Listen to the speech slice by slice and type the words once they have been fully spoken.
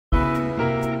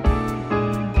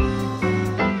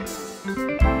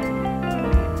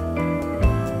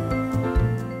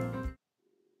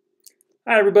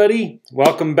Hi everybody,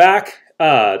 welcome back.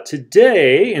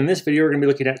 Today in this video we're going to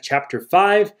be looking at Chapter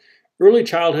 5, Early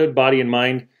Childhood, Body and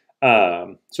Mind.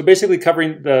 So basically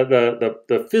covering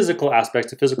the physical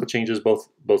aspects, the physical changes both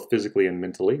physically and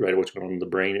mentally, right, what's going on in the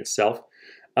brain itself,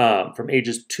 from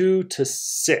ages 2 to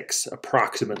 6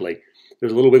 approximately.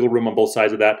 There's a little wiggle room on both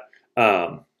sides of that,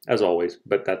 as always,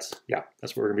 but that's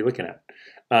what we're going to be looking at.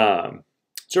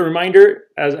 So a reminder,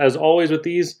 as always with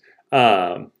these,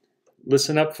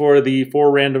 listen up for the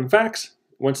 4 random facts.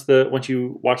 Once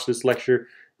you watch this lecture,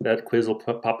 that quiz will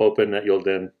pop open. That you'll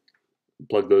then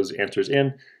plug those answers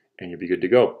in, and you'll be good to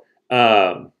go.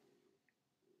 So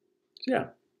yeah,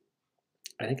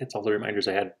 I think that's all the reminders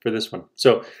I had for this one.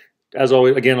 So as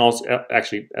always, again,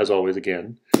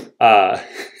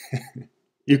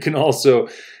 you can also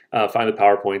find the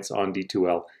PowerPoints on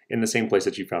D2L in the same place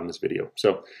that you found this video.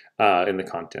 So in the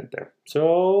content there.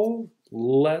 So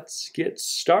let's get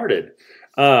started.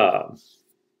 All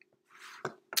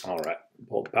right,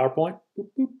 hold the PowerPoint. Boop,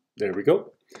 boop. There we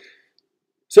go.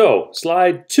 So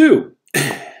slide 2,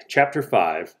 chapter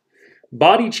 5,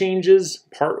 body changes,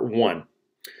 part 1.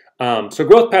 So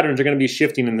growth patterns are going to be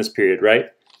shifting in this period, right?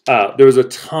 There was a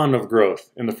ton of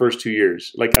growth in the first 2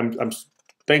 years. Like I'm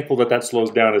thankful that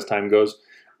slows down as time goes.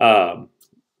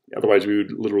 Otherwise, we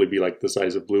would literally be like the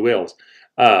size of blue whales.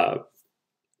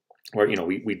 Where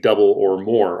we double or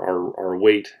more our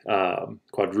weight,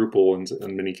 quadruple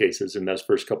in many cases in those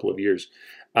first couple of years.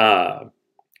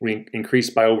 We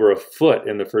increased by over a foot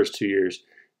in the first 2 years.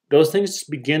 Those things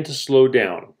begin to slow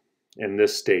down in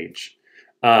this stage,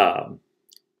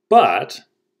 but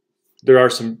there are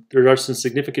some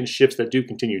significant shifts that do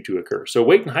continue to occur. So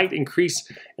weight and height increase,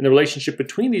 and the relationship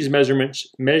between these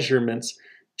measurements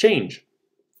change.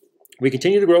 We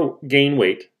continue to gain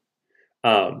weight.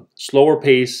 Slower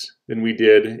pace than we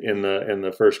did in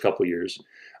the first couple of years.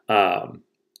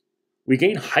 We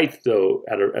gain height though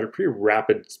at a pretty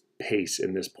rapid pace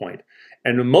in this point,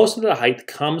 and most of the height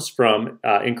comes from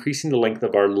increasing the length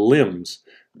of our limbs.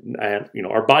 And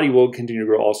our body will continue to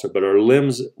grow also, but our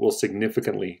limbs will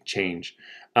significantly change.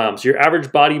 So your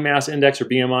average body mass index, or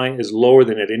BMI, is lower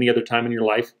than at any other time in your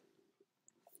life.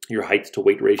 Your height to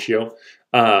weight ratio.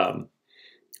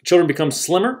 Children become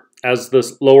slimmer as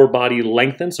the lower body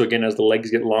lengthens. So again, as the legs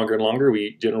get longer and longer,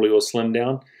 we generally will slim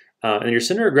down. And your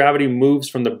center of gravity moves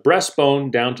from the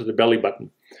breastbone down to the belly button.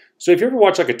 So if you ever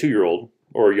watch like a 2-year-old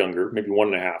or younger, maybe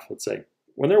 1.5, let's say,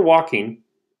 when they're walking,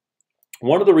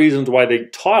 one of the reasons why they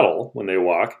toddle when they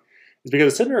walk is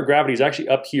because the center of gravity is actually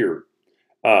up here,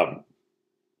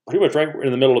 pretty much right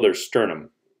in the middle of their sternum.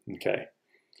 Okay.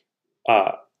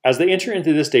 As they enter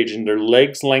into this stage and their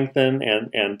legs lengthen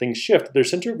and things shift, their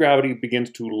center of gravity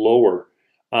begins to lower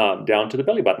down to the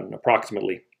belly button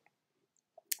approximately.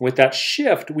 With that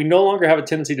shift, we no longer have a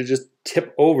tendency to just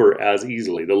tip over as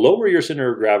easily. The lower your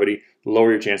center of gravity, the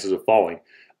lower your chances of falling.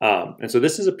 And so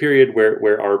this is a period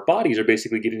where our bodies are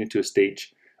basically getting into a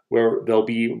stage where they'll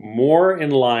be more in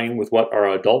line with what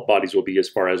our adult bodies will be as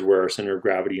far as where our center of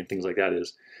gravity and things like that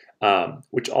is.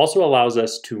 Which also allows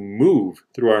us to move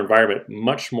through our environment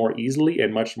much more easily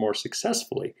and much more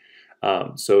successfully.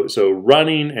 So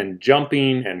running and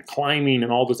jumping and climbing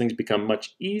and all those things become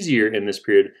much easier in this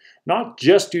period, not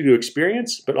just due to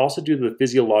experience, but also due to the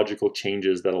physiological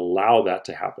changes that allow that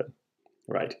to happen,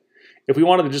 right? If we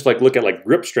wanted to just look at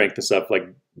grip strength and stuff, like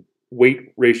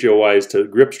weight ratio wise to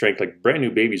grip strength, like brand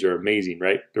new babies are amazing,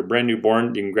 right? They're brand new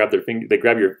born. You can grab their finger, they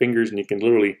grab your fingers, and you can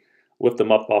literally lift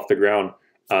them up off the ground.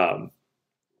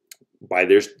 By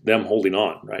them holding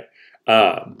on, right?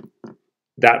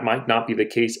 That might not be the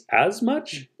case as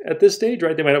much at this stage,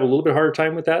 right? They might have a little bit harder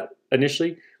time with that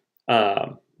initially,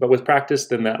 but with practice,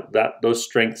 then those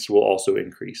strengths will also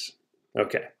increase.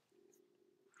 Okay.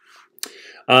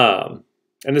 And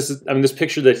this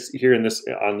picture that's here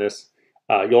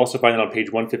you'll also find it on page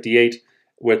 158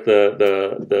 with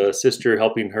the sister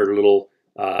helping her little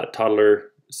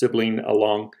toddler sibling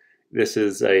along. This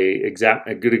is a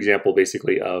good example,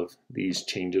 basically, of these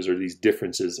changes or these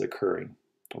differences occurring,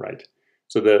 right?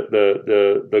 So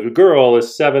the girl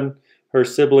is 7, her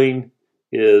sibling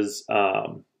is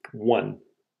 1.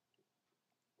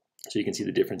 So you can see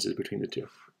the differences between the two.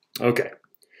 Okay,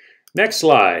 next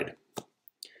slide.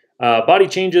 Body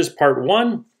changes, part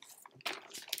 1.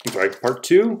 Sorry, part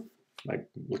 2. I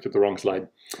looked at the wrong slide.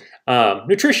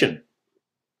 Nutrition.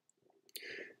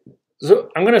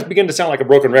 So I'm going to begin to sound like a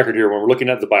broken record here when we're looking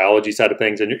at the biology side of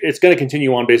things, and it's going to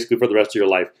continue on basically for the rest of your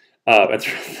life and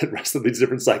the rest of these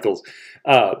different cycles.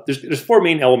 There's 4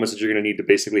 main elements that you're going to need to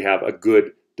basically have a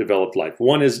good developed life.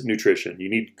 One is nutrition. You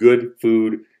need good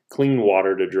food, clean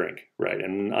water to drink, right,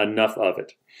 and enough of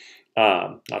it.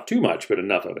 Not too much, but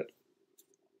enough of it.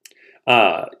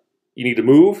 You need to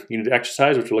move. You need to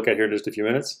exercise, which we'll look at here in just a few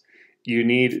minutes. You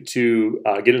need to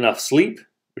get enough sleep,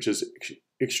 which is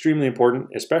extremely important,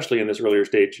 especially in this earlier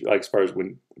stage, like as far as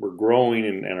when we're growing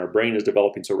and our brain is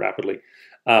developing so rapidly.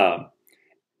 And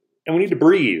we need to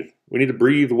breathe. We need to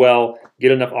breathe well,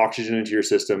 get enough oxygen into your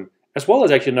system, as well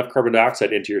as actually enough carbon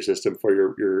dioxide into your system for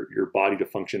your body to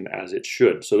function as it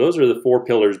should. So those are the 4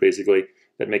 pillars, basically,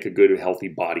 that make a good, healthy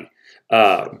body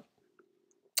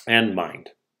and mind.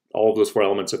 All of those 4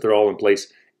 elements, if they're all in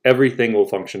place, everything will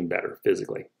function better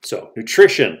physically. So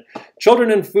nutrition.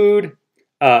 Children and food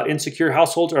insecure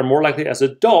households are more likely as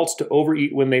adults to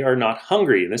overeat when they are not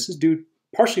hungry. And this is due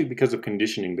partially because of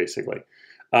conditioning, basically.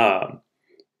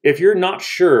 If you're not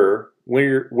sure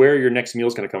where your next meal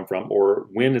is going to come from or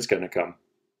when it's going to come,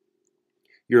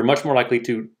 you're much more likely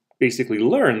to basically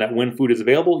learn that when food is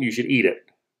available, you should eat it,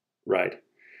 right?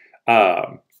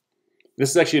 This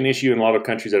is actually an issue in a lot of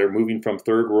countries that are moving from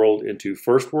third world into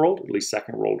first world, at least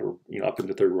second world, or up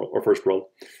into third world or first world.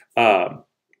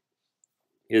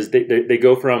 Is they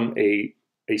go from a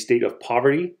state of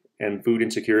poverty and food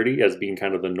insecurity as being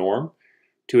kind of the norm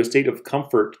to a state of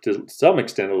comfort, to some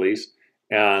extent at least,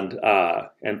 and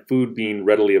food being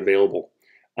readily available.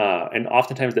 And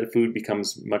oftentimes that food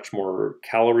becomes much more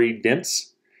calorie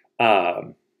dense,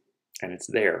 and it's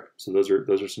there. So those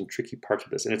are some tricky parts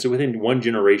of this. And it's within one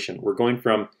generation. We're going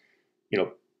from,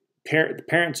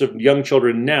 parents of young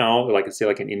children now, like say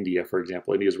like in India, for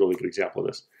example. India is a really good example of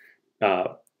this.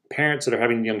 Parents that are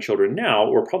having young children now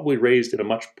were probably raised in a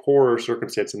much poorer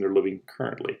circumstance than they're living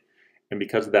currently. And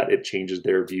because of that, it changes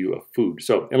their view of food.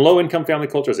 So in low-income family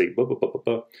cultures,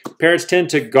 parents tend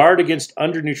to guard against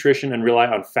undernutrition and rely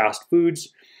on fast foods.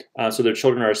 So their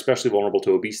children are especially vulnerable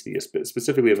to obesity,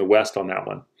 specifically in the West on that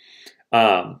one.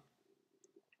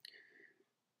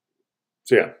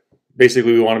 So yeah,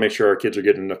 basically we want to make sure our kids are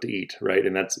getting enough to eat, right?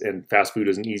 And fast food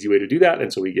is an easy way to do that.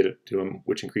 And so we get it to them,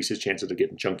 which increases chances of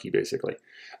getting chunky, basically.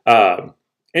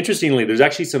 Interestingly, there's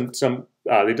actually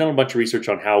they've done a bunch of research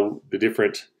on how the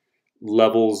different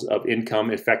levels of income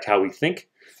affect how we think.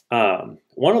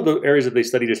 One of the areas that they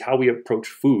studied is how we approach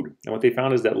food. And what they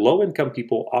found is that low-income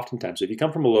people oftentimes, so if you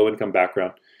come from a low-income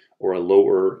background or a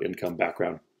lower income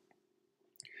background,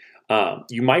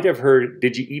 you might have heard,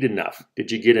 did you eat enough?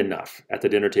 Did you get enough at the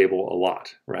dinner table a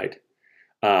lot, right?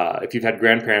 If you've had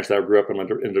grandparents that grew up in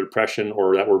the Depression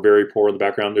or that were very poor in the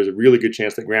background, there's a really good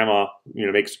chance that grandma,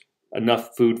 makes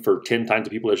enough food for 10 times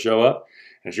the people that show up.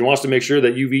 And she wants to make sure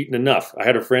that you've eaten enough. I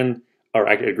had a friend, or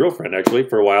a girlfriend actually,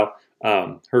 for a while.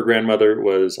 Her grandmother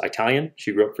was Italian.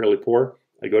 She grew up fairly poor.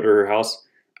 I go to her house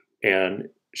and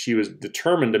she was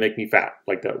determined to make me fat.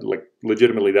 Like that, like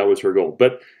legitimately that was her goal.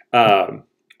 But I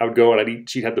would go and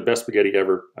she'd have the best spaghetti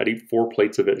ever. I'd eat 4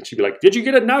 plates of it. And she'd be like, did you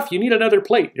get enough? You need another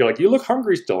plate. You're like, you look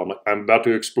hungry still. I'm like, I'm about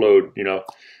to explode,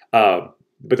 But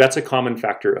that's a common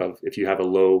factor of if you have a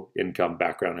low income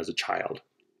background as a child.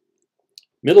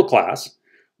 Middle class,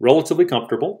 relatively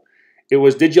comfortable. It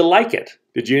was, did you like it?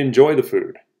 Did you enjoy the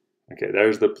food? Okay,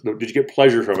 there's did you get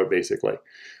pleasure from it, basically?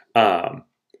 And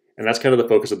that's kind of the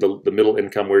focus of the middle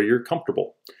income where you're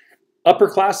comfortable. Upper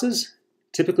classes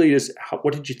typically is,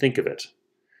 what did you think of it?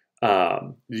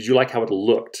 Did you like how it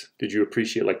looked? Did you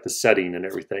appreciate like the setting and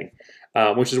everything?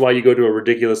 Which is why you go to a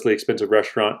ridiculously expensive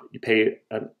restaurant, you pay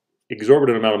an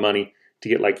exorbitant amount of money to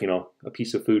get like, a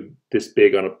piece of food this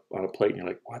big on a plate. And you're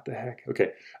like, what the heck?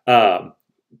 Okay.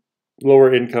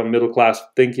 Lower income, middle class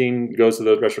thinking goes to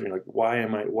the restaurant. You're like,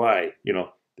 why?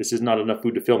 This is not enough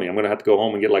food to fill me. I'm going to have to go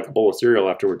home and get like a bowl of cereal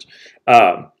afterwards.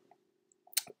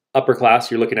 Upper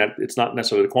class, you're looking at, it's not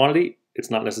necessarily the quantity.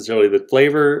 It's not necessarily the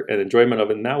flavor and enjoyment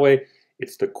of it in that way.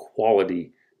 It's the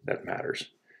quality that matters.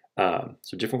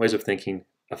 So different ways of thinking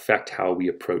affect how we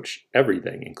approach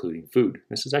everything, including food.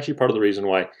 This is actually part of the reason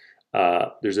why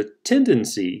there's a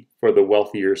tendency for the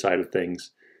wealthier side of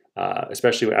things,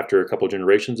 especially after a couple of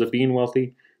generations of being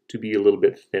wealthy, to be a little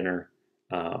bit thinner,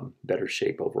 better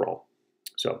shape overall.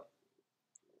 So,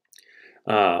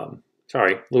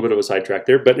 sorry, a little bit of a sidetrack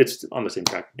there, but it's on the same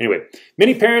track. Anyway,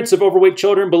 many parents of overweight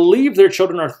children believe their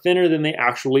children are thinner than they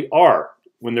actually are.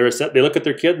 When they look at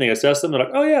their kid and they assess them, they're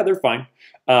like, oh yeah, they're fine.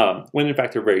 When in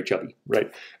fact they're very chubby,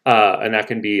 right? And that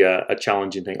can be a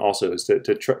challenging thing also, is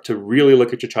to really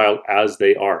look at your child as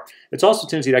they are. It's also a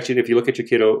tendency to actually, if you look at your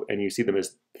kiddo and you see them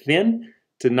as thin,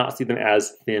 to not see them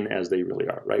as thin as they really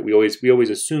are, right? We always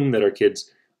assume that our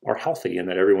kids are healthy and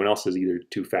that everyone else is either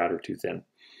too fat or too thin,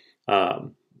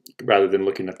 rather than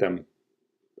looking at them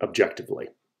objectively.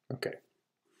 Okay.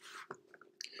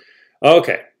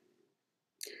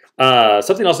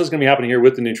 Something else that's going to be happening here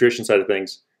with the nutrition side of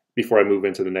things before I move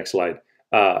into the next slide.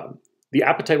 The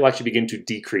appetite will actually begin to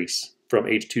decrease from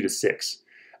age 2 to 6.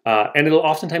 And it'll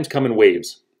oftentimes come in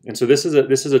waves. And so this is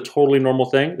a totally normal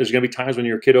thing. There's going to be times when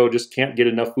your kiddo just can't get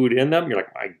enough food in them. You're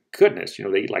like, my goodness, you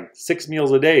know, they eat like 6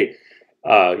 meals a day,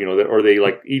 you know, or they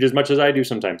like eat as much as I do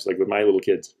sometimes, like with my little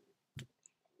kids.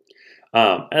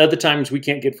 And other times we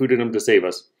can't get food in them to save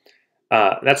us.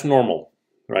 That's normal,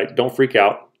 right? Don't freak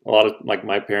out. A lot of like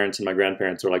my parents and my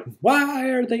grandparents are like, why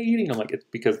are they eating? I'm like, it's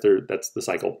because that's the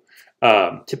cycle.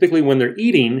 Typically when they're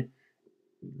eating,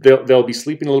 they'll be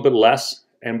sleeping a little bit less.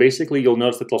 And basically, you'll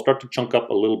notice that they'll start to chunk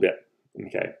up a little bit,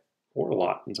 okay, or a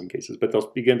lot in some cases, but they'll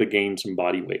begin to gain some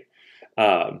body weight.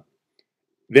 Then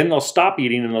they'll stop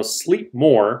eating and they'll sleep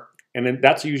more, and then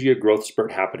that's usually a growth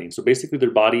spurt happening. So basically, their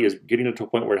body is getting to a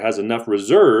point where it has enough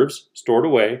reserves stored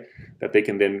away that they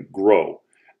can then grow.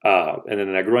 And then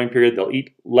in that growing period, they'll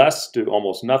eat less to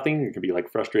almost nothing. It can be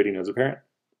like frustrating as a parent.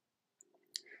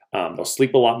 They'll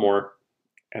sleep a lot more,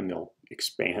 and they'll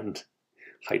expand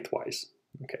height-wise.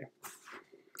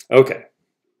 Okay.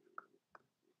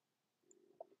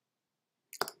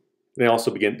 They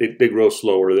also they grow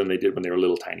slower than they did when they were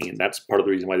little tiny, and that's part of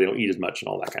the reason why they don't eat as much and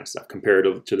all that kind of stuff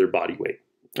comparative to their body weight.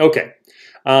 Okay,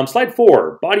 slide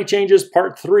 4, body changes,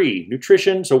 part 3,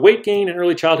 nutrition. So weight gain in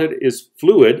early childhood is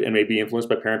fluid and may be influenced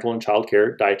by parental and child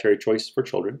care, dietary choice for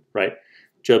children, right?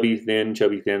 Chubby, thin,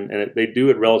 and they do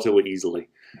it relatively easily.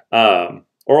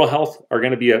 Oral health are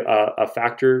going to be a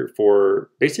factor for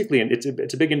basically, and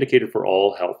it's a big indicator for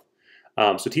all health.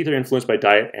 So teeth are influenced by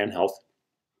diet and health.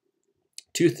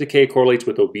 Tooth decay correlates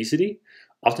with obesity.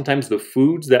 Oftentimes the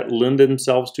foods that lend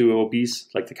themselves to obese,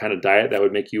 like the kind of diet that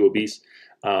would make you obese,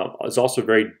 is also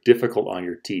very difficult on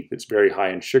your teeth. It's very high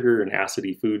in sugar and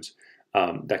acidy foods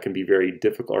that can be very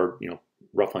difficult or, you know,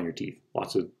 rough on your teeth.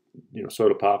 Lots of, you know,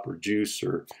 soda pop or juice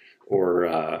or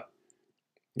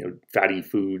you know, fatty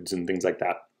foods and things like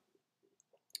that.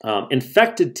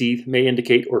 Infected teeth may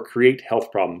indicate or create health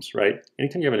problems, right?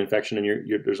 Anytime you have an infection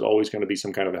and there's always going to be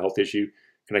some kind of a health issue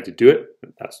connected to it.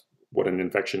 That's what an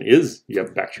infection is. You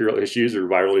have bacterial issues or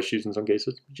viral issues in some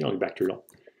cases, generally bacterial,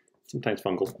 sometimes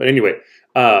fungal. But anyway,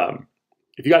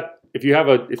 if you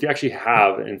actually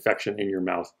have an infection in your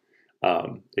mouth,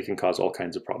 it can cause all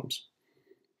kinds of problems.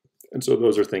 And so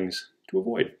those are things to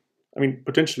avoid. I mean,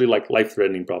 potentially like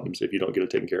life-threatening problems if you don't get it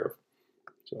taken care of.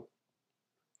 So,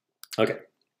 okay.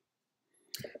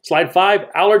 Slide 5,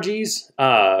 allergies,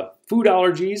 food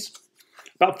allergies.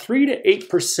 About 3 to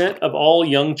 8% of all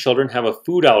young children have a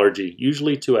food allergy,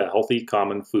 usually to a healthy,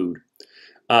 common food.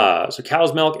 So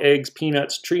cow's milk, eggs,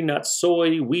 peanuts, tree nuts,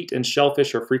 soy, wheat, and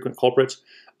shellfish are frequent culprits.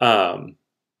 To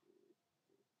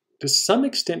some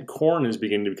extent, corn is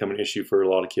beginning to become an issue for a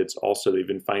lot of kids. Also, they've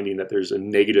been finding that there's a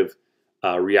negative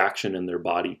reaction in their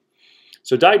body.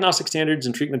 So diagnostic standards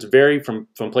and treatments vary from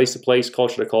place to place,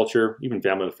 culture to culture, even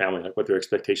family to family, like what their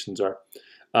expectations are.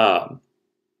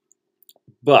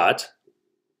 But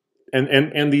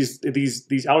these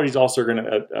allergies also are going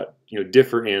to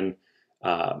differ in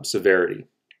severity.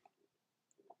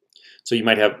 So you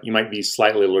might be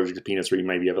slightly allergic to peanuts, or you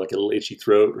might have like a little itchy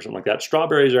throat or something like that.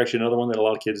 Strawberries are actually another one that a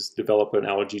lot of kids develop an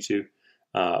allergy to.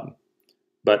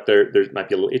 But there might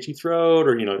be a little itchy throat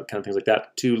or, kind of things like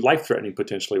that, to life-threatening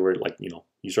potentially, where like,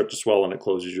 you start to swell and it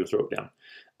closes your throat down.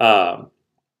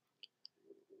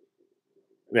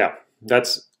 Yeah,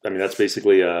 that's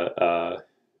basically a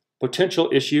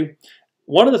potential issue.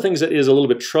 One of the things that is a little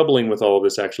bit troubling with all of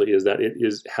this actually is that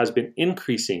has been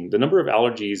increasing. The number of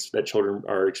allergies that children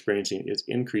are experiencing is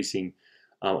increasing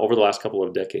over the last couple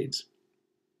of decades,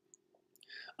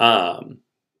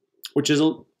 which is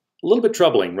a little bit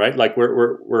troubling, right? Like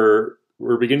we're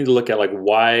beginning to look at like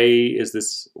why is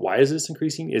this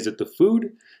increasing? Is it the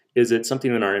food? Is it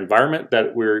something in our environment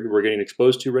that we're getting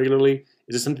exposed to regularly?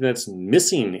 Is it something that's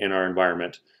missing in our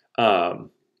environment?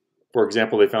 For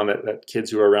example, they found that kids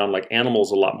who are around like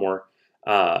animals a lot more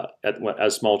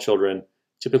as small children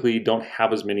typically don't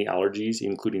have as many allergies,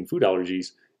 including food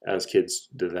allergies, as kids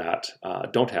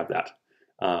don't have that.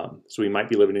 So we might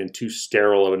be living in too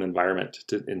sterile of an environment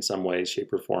in some way,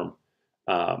 shape, or form,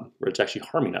 where it's actually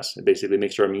harming us. It basically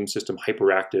makes our immune system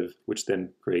hyperactive, which then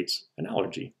creates an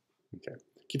allergy. Okay.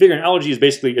 You figure an allergy is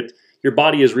basically your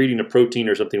body is reading a protein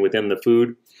or something within the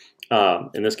food,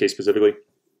 in this case specifically,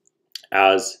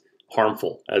 as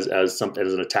harmful, as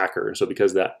an attacker. And so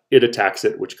because that, it attacks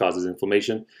it, which causes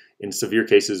inflammation. In severe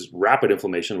cases, rapid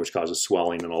inflammation, which causes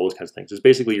swelling and all those kinds of things. It's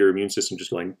basically your immune system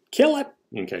just going, kill it.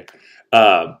 Okay.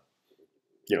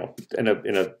 In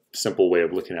a simple way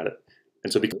of looking at it.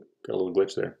 And so got a little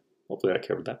glitch there. Hopefully I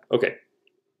covered that. Okay.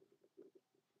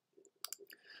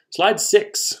 Slide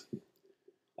 6.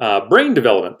 Brain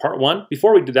development, part 1.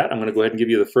 Before we do that, I'm going to go ahead and give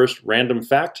you the first random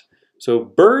fact. So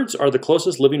birds are the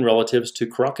closest living relatives to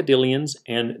crocodilians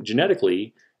and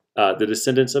genetically the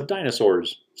descendants of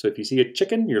dinosaurs. So if you see a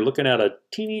chicken, you're looking at a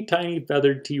teeny tiny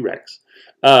feathered T-Rex,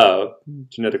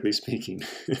 genetically speaking.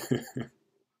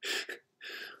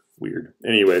 Weird.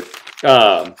 Anyway,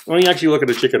 when you actually look at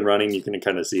a chicken running, you can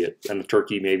kind of see it. And a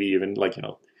turkey, maybe even like,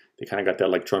 they kind of got that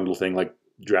like trundle thing like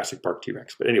Jurassic Park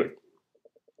T-Rex. But anyway,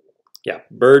 yeah,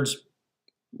 birds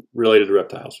related to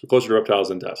reptiles. We're closer to reptiles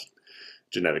than to us,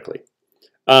 genetically.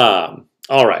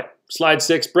 All right, slide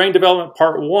 6, brain development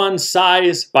part 1,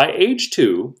 size. By age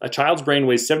 2, a child's brain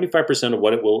weighs 75% of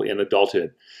what it will in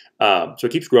adulthood. So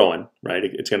it keeps growing, right?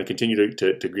 It's going to continue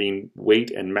to gain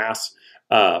weight and mass.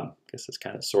 I guess it's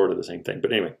kind of sort of the same thing.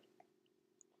 But anyway,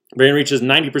 brain reaches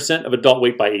 90% of adult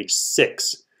weight by age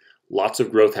 6. Lots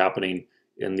of growth happening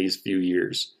in these few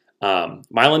years.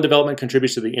 Myelin development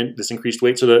contributes to this increased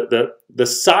weight. So the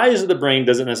size of the brain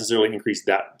doesn't necessarily increase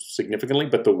that significantly,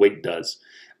 but the weight does.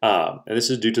 And this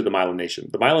is due to the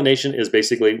myelination. The myelination is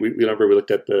basically, we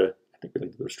looked at I think we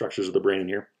looked at the structures of the brain in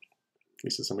here, at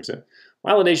least to some extent.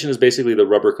 Myelination is basically the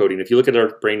rubber coating. If you look at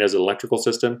our brain as an electrical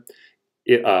system,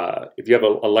 if you have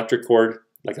an electric cord,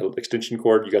 like an extension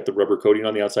cord, you got the rubber coating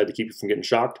on the outside to keep you from getting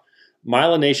shocked.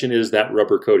 Myelination is that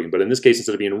rubber coating, but in this case,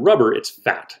 instead of being rubber, it's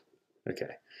fat.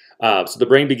 Okay. So the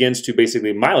brain begins to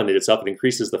basically myelinate itself. It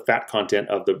increases the fat content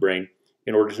of the brain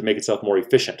in order to make itself more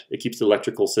efficient. It keeps the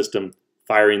electrical system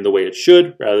firing the way it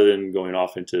should, rather than going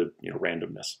off into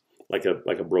randomness, like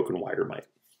a broken wire might.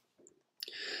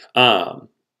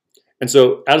 And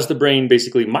so as the brain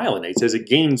basically myelinates, as it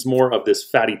gains more of this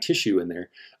fatty tissue in there,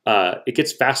 it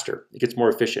gets faster. It gets more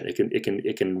efficient.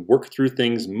 It can work through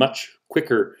things much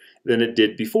quicker than it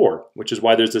did before, which is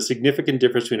why there's a significant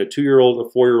difference between a 2-year-old, a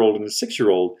 4-year-old, and a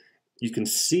 6-year-old. You can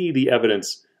see the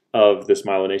evidence of this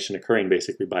myelination occurring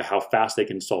basically by how fast they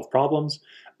can solve problems.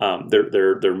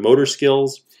 Their motor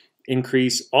skills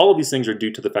increase. All of these things are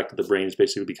due to the fact that the brain is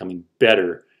basically becoming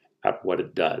better at what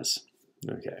it does.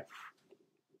 Okay.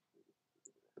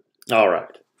 All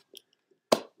right.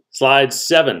 Slide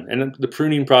 7. And the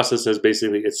pruning process is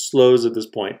basically, it slows at this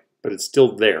point, but it's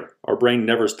still there. Our brain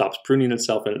never stops pruning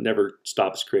itself, and it never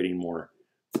stops creating more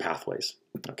pathways.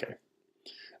 Okay.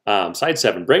 Slide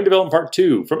 7, brain development part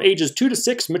 2. From ages 2 to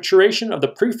 6, maturation of the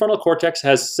prefrontal cortex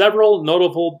has several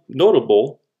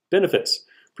notable benefits.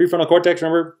 Prefrontal cortex,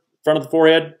 remember, front of the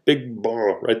forehead, big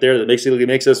ball right there that basically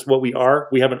makes us what we are.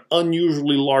 We have an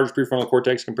unusually large prefrontal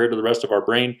cortex compared to the rest of our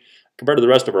brain, compared to the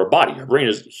rest of our body. Our brain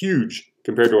is huge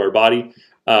compared to our body,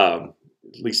 at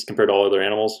least compared to all other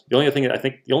animals. The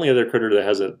only other critter that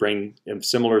has a brain in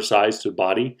similar size to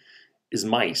body is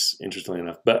mice, interestingly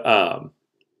enough.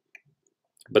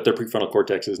 But their prefrontal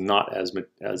cortex is not as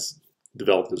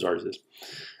developed as ours is.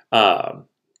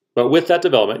 But with that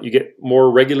development, you get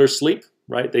more regular sleep,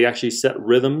 right? They actually set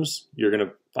rhythms. You're going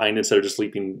to find instead of just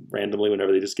sleeping randomly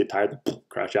whenever they just get tired, they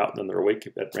crash out, and then they're awake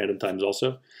at random times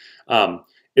also.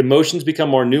 Emotions become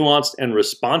more nuanced and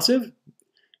responsive.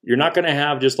 You're not going to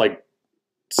have just like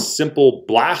simple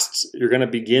blasts. You're going to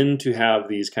begin to have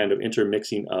these kind of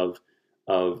intermixing of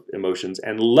emotions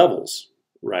and levels,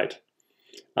 right?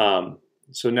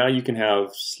 So now you can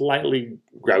have slightly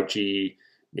grouchy,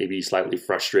 maybe slightly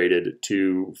frustrated,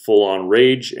 to full-on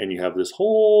rage, and you have this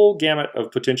whole gamut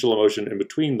of potential emotion in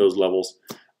between those levels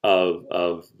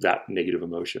of that negative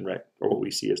emotion, right? Or what we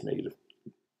see as negative.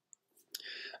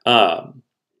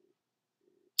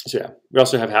 So yeah, we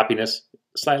also have happiness,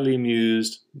 slightly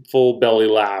amused, full belly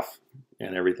laugh,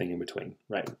 and everything in between,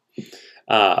 right?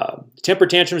 Temper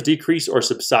tantrums decrease or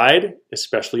subside,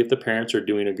 especially if the parents are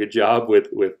doing a good job with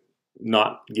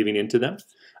not giving into them.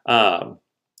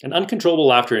 And uncontrollable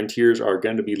laughter and tears are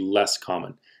going to be less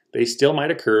common. They still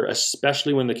might occur,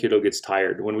 especially when the kiddo gets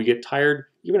tired. When we get tired,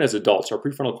 even as adults, our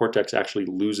prefrontal cortex actually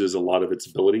loses a lot of its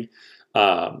ability.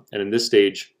 And in this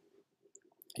stage,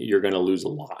 you're going to lose a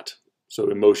lot. So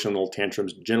emotional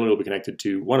tantrums generally will be connected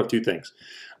to one of two things.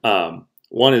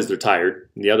 One is they're tired,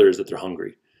 and the other is that they're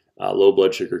hungry. Low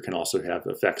blood sugar can also have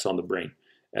effects on the brain.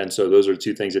 And so those are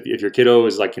two things. If your kiddo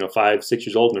is like 5, 6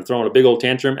 years old and they're throwing a big old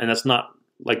tantrum, and that's not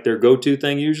like their go-to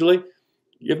thing usually,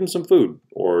 give them some food,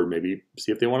 or maybe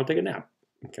see if they want to take a nap.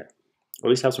 Okay, or at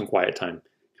least have some quiet time.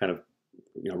 Kind of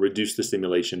reduce the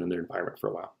stimulation in their environment for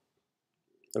a while.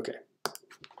 Okay.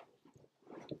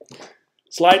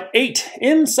 Slide 8.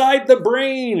 Inside the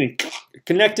brain,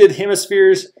 connected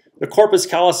hemispheres. The corpus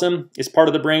callosum is part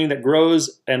of the brain that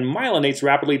grows and myelinates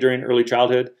rapidly during early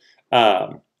childhood.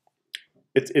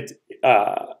 It's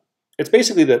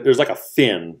basically that there's like a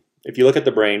fin. If you look at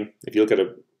the brain, if you look at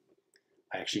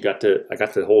I actually got to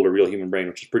hold a real human brain,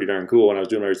 which is pretty darn cool when I was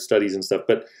doing my studies and stuff.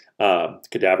 But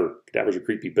cadavers are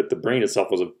creepy, but the brain itself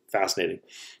was fascinating.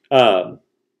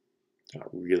 Not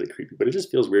really creepy, but it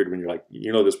just feels weird when you're like,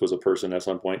 this was a person at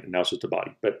some point, and now it's just a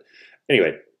body. But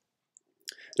anyway,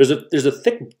 there's a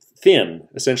thick fin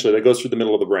essentially that goes through the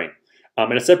middle of the brain,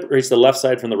 and it separates the left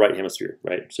side from the right hemisphere.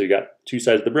 Right, so you got two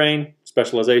sides of the brain,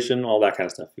 specialization, all that kind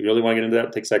of stuff. If you really want to get into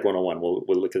that, take Psych 101. We'll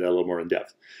look at that a little more in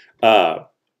depth.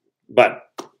 But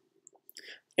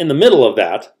in the middle of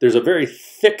that, there's a very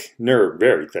thick nerve,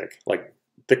 very thick, like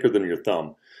thicker than your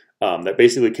thumb, that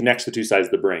basically connects the two sides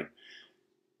of the brain.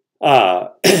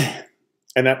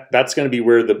 And that's going to be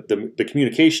where the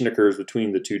communication occurs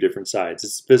between the two different sides.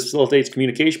 It facilitates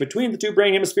communication between the two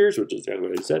brain hemispheres, which is exactly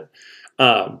what I said.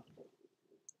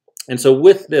 And so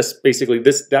with this, basically,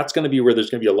 that's going to be where there's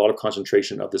going to be a lot of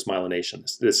concentration of this myelination.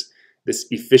 This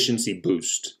efficiency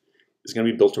boost is going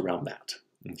to be built around that.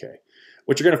 Okay.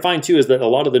 What you're going to find too is that a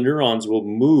lot of the neurons will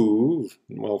move,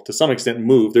 well, to some extent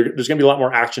move. There's going to be a lot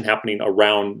more action happening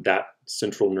around that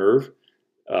central nerve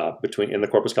in the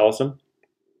corpus callosum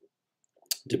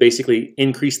to basically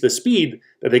increase the speed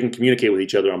that they can communicate with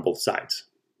each other on both sides,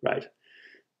 right?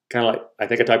 Kind of like, I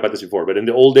think I talked about this before, but in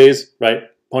the old days, right,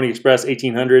 Pony Express,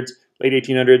 1800s, late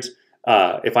 1800s,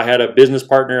 if I had a business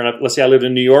partner, and let's say I lived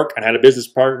in New York and had a business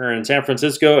partner in San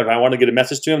Francisco, and if I wanted to get a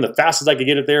message to him, the fastest I could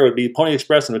get it there would be Pony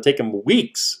Express, and it would take him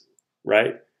weeks,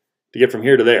 right, to get from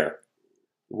here to there.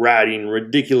 Riding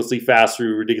ridiculously fast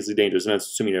through ridiculously dangerous, and that's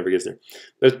assuming he never gets there.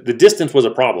 The distance was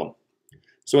a problem.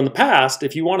 So in the past,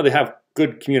 if you wanted to have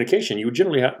good communication, you would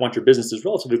generally want your businesses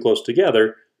relatively close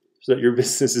together so that your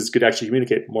businesses could actually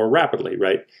communicate more rapidly,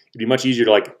 right? It'd be much easier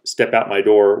to like step out my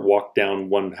door, walk down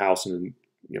one house, and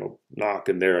knock,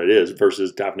 and there it is,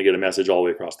 versus having to get a message all the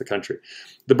way across the country.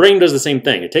 The brain does the same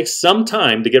thing. It takes some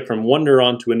time to get from one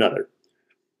neuron to another.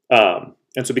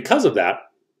 And so because of that,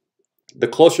 the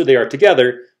closer they are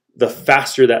together, the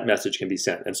faster that message can be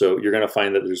sent. And so you're going to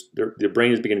find that the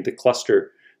brain is beginning to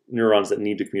cluster neurons that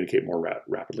need to communicate more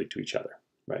rapidly to each other,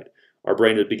 right? Our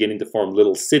brain is beginning to form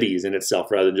little cities in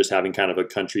itself rather than just having kind of a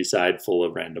countryside full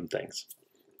of random things.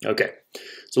 Okay,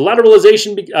 so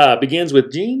lateralization begins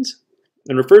with genes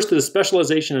and refers to the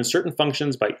specialization in certain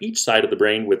functions by each side of the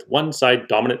brain, with one side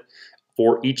dominant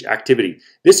for each activity.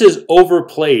 This is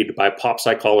overplayed by pop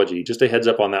psychology. Just a heads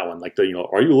up on that one. Like are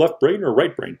you left brain or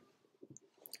right brain?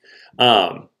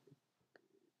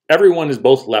 Everyone is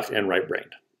both left and right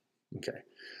brained. Okay.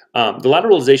 The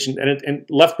lateralization, and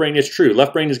left brain is true.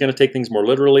 Left brain is going to take things more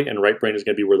literally, and right brain is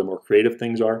going to be where the more creative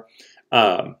things are.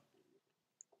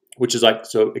 Which is like,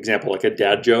 so example, like a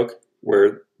dad joke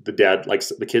where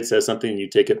the kid says something and you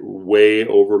take it way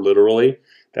over literally.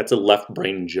 That's a left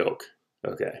brain joke.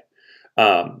 Okay.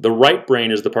 The right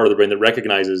brain is the part of the brain that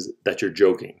recognizes that you're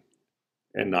joking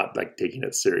and not like taking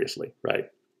it seriously, right?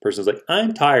 Person's like,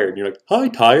 I'm tired. And you're like, hi,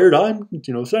 tired. I'm,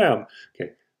 Sam.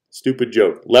 Okay. Stupid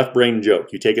joke. Left brain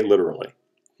joke. You take it literally.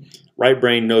 Right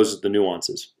brain knows the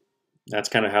nuances. That's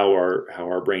kind of how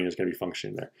our brain is going to be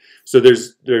functioning there. So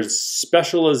there's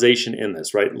specialization in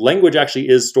this, right? Language actually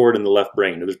is stored in the left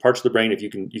brain. There's parts of the brain, if you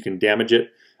can damage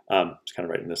it, it's kind of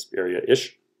right in this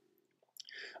area-ish.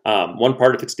 One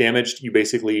part, if it's damaged, you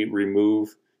basically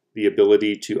remove the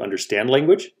ability to understand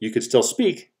language. You could still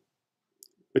speak,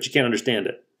 but you can't understand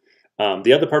it.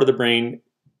 The other part of the brain,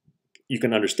 you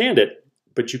can understand it,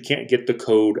 but you can't get the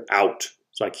code out.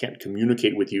 So I can't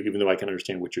communicate with you, even though I can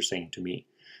understand what you're saying to me.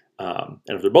 And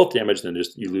if they're both damaged, then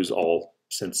you lose all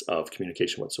sense of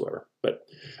communication whatsoever. But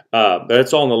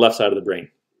that's all on the left side of the brain.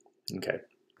 Okay.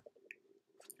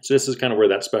 So this is kind of where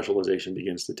that specialization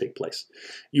begins to take place.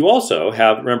 You also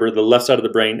have, remember, the left side of the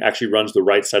brain actually runs the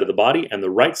right side of the body, and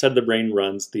the right side of the brain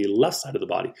runs the left side of the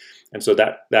body. And so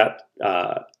that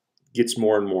gets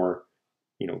more and more,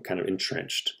 kind of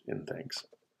entrenched in things.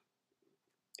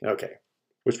 Okay,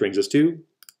 which brings us to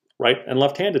right and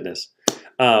left-handedness.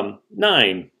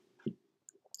 9,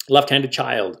 left-handed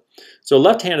child. So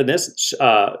left-handedness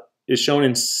is shown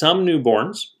in some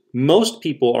newborns. Most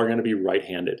people are going to be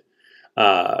right-handed.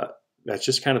 That's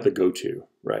just kind of the go-to,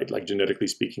 right? Like genetically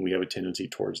speaking, we have a tendency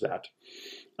towards that.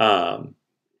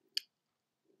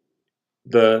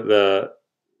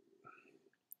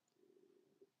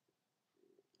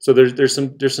 So there's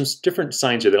some different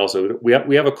signs here that also we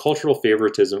have a cultural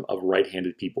favoritism of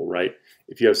right-handed people, right?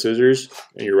 If you have scissors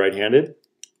and you're right-handed,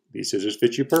 these scissors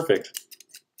fit you perfect,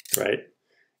 right?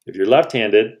 If you're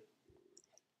left-handed,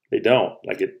 they don't.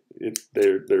 Like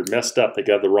they're messed up. They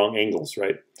got the wrong angles,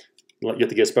 right? You have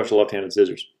to get special left-handed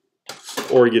scissors,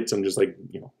 or you get some just like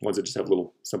ones that just have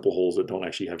little simple holes that don't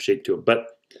actually have shape to them. But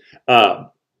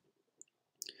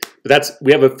But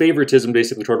we have a favoritism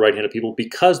basically toward right-handed people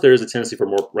because there is a tendency for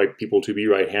more people to be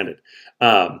right-handed.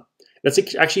 That's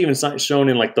actually even shown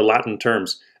in like the Latin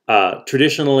terms.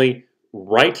 Traditionally,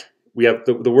 we have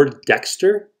the word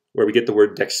dexter, where we get the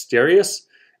word dexterous,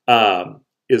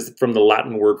 is from the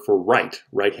Latin word for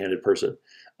right-handed person.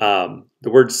 The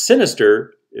word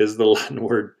sinister is the Latin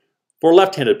word for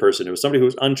left-handed person. It was somebody who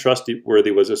was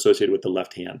untrustworthy, was associated with the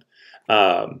left hand.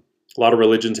 A lot of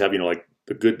religions have, like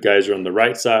the good guys are on the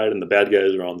right side and the bad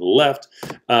guys are on the left.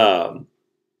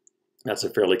 That's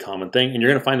a fairly common thing, and you're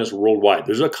going to find this worldwide.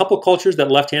 There's a couple cultures that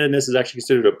left-handedness is actually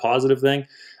considered a positive thing,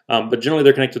 but generally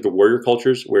they're connected to warrior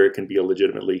cultures where it can be a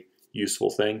legitimately useful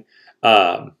thing.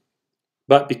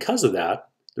 But because of that,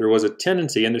 there was a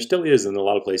tendency, and there still is in a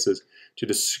lot of places, to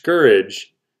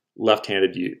discourage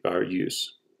left-handed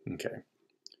use. Okay,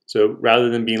 so rather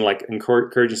than being like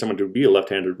encouraging someone to be a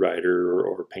left-handed writer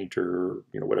or painter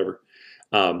or whatever,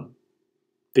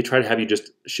 they try to have you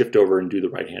just shift over and do the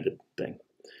right-handed thing.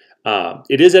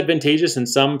 It is advantageous in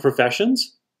some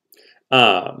professions.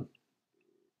 So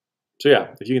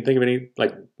yeah, if you can think of any,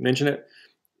 mention it.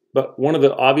 But one of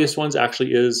the obvious ones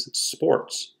actually is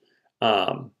sports.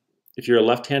 If you're a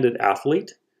left-handed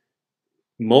athlete,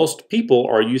 most people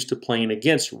are used to playing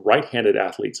against right-handed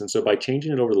athletes. And so by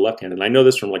changing it over to left-handed, and I know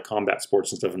this from like combat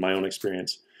sports and stuff in my own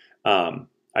experience,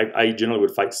 I generally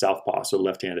would fight southpaw, so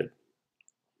left-handed.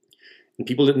 And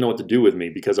people didn't know what to do with me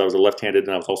because I was a left-handed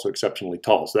and I was also exceptionally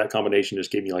tall. So that combination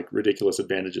just gave me like ridiculous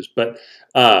advantages. But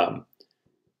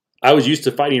I was used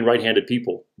to fighting right-handed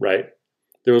people, right?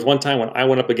 There was one time when I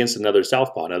went up against another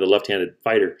southpaw, another left-handed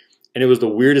fighter, and it was the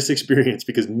weirdest experience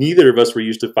because neither of us were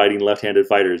used to fighting left-handed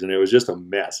fighters, and it was just a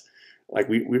mess. Like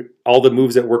we all the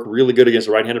moves that work really good against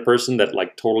a right-handed person that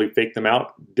like totally fake them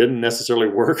out didn't necessarily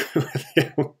work with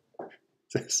him.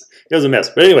 It was a mess.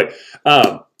 But anyway,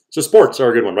 so sports are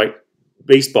a good one, right?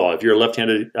 Baseball, if you're a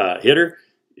left-handed hitter,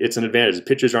 it's an advantage. The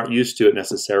pitchers aren't used to it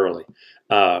necessarily.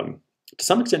 To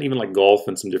some extent, even like golf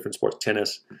and some different sports,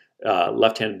 tennis,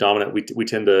 left-handed dominant, we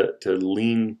tend to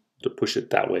lean to push it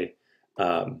that way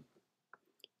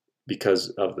because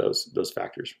of those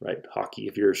factors, right? Hockey,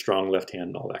 if you're a strong left hand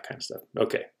and all that kind of stuff.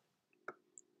 Okay.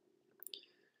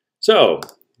 So,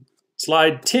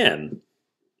 slide 10.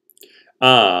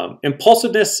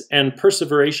 Impulsiveness and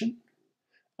perseveration.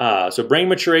 So brain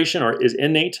maturation is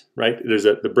innate, right?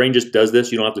 The brain just does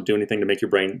this. You don't have to do anything to make your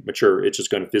brain mature. It's just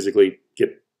going to physically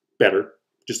get better,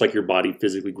 just like your body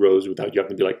physically grows without you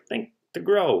having to be like, think to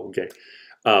grow. Okay.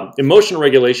 Emotional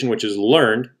regulation, which is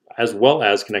learned as well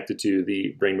as connected to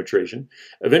the brain maturation,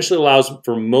 eventually allows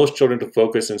for most children to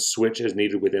focus and switch as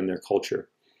needed within their culture.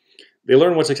 They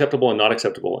learn what's acceptable and not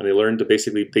acceptable, and they learn to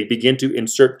they begin to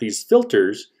insert these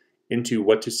filters into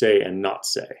what to say and not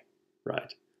say,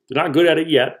 right? They're not good at it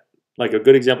yet. Like a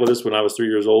good example of this, when I was 3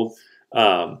 years old,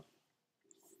 according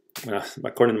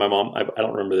to my mom, I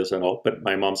don't remember this at all, but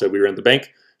my mom said we were in the bank. I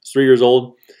was 3 years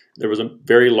old. There was a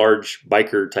very large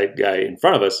biker type guy in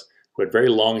front of us who had very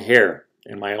long hair.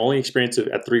 And my only experience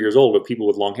at 3 years old with people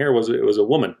with long hair was it was a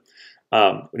woman.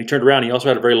 When he turned around, he also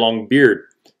had a very long beard.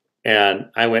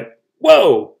 And I went,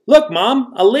 whoa, look,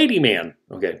 Mom, a lady man.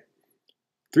 Okay.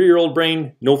 3-year-old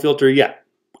brain, no filter yet.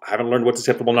 I haven't learned what's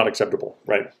acceptable, not acceptable,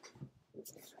 right?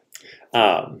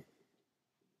 So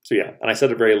yeah, and I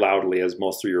said it very loudly, as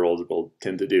most 3-year-olds will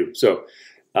tend to do. So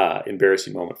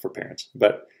embarrassing moment for parents.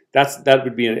 But that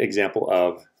would be an example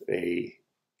of the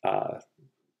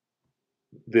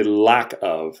lack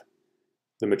of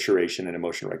the maturation and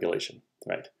emotional regulation,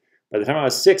 right? By the time I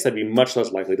was 6, I'd be much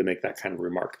less likely to make that kind of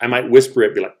remark. I might whisper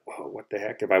it, be like, whoa, what the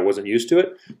heck, if I wasn't used to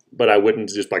it, but I wouldn't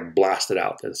just like blast it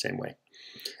out the same way.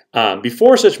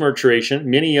 Before such maturation,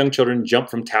 many young children jump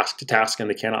from task to task and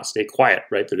they cannot stay quiet,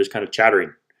 right? They're just kind of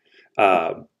chattering.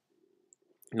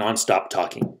 Nonstop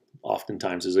talking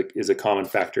oftentimes is a common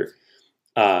factor.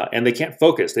 And they can't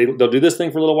focus. They'll do this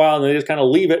thing for a little while and they just kind of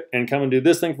leave it and come and do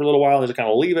this thing for a little while and they just kind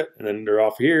of leave it and then they're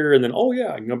off here and then, oh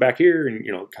yeah, I can go back here and,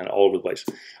 kind of all over the place.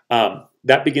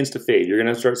 That begins to fade. You're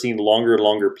going to start seeing longer and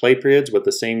longer play periods with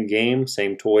the same game,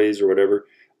 same toys or whatever,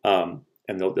 and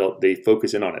they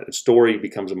focus in on it. The story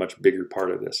becomes a much bigger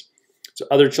part of this. So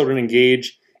other children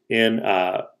engage in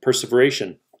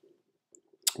perseveration,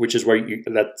 which is where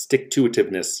that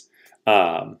stick-to-itiveness.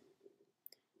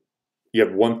 You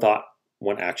have one thought,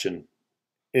 one action.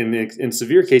 In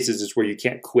severe cases, it's where you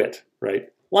can't quit, right?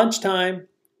 Lunchtime,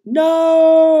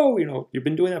 no! You've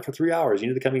been doing that for 3 hours. You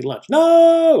need to come eat lunch.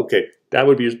 No! Okay, that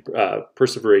would be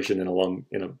perseveration in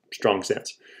a strong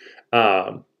sense.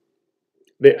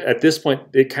 At this point,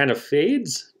 it kind of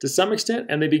fades to some extent,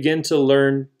 and they begin to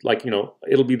learn,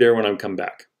 it'll be there when I come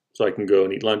back. So I can go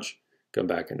and eat lunch, come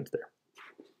back, and it's there.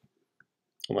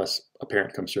 unless a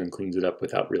parent comes through and cleans it up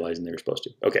without realizing they were supposed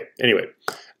to. Okay, anyway,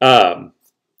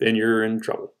 then you're in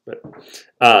trouble. But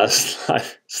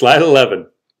slide 11.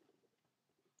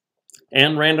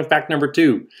 And random fact number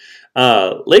 2.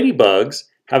 Ladybugs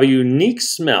have a unique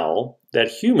smell that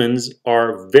humans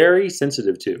are very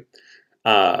sensitive to.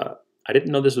 I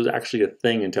didn't know this was actually a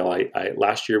thing until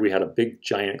last year we had a big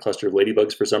giant cluster of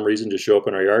ladybugs for some reason just show up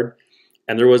in our yard.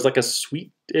 And there was like a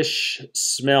sweetish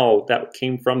smell that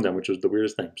came from them, which was the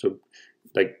weirdest thing. So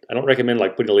like, I don't recommend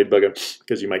like putting a ladybug in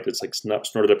because you might just like snort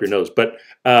it up your nose. But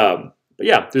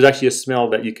yeah, there's actually a smell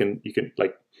that you can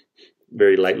like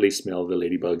very lightly smell the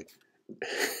ladybug.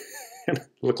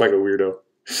 Look like a weirdo.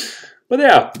 But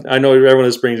yeah, I know everyone in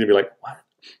the springs gonna be like, what?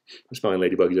 I'm smelling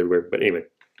ladybugs everywhere. But anyway,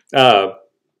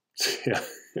 yeah.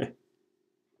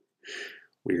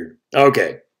 Weird.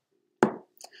 Okay.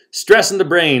 Stress in the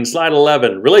brain, slide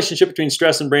 11. Relationship between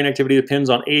stress and brain activity depends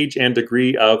on age and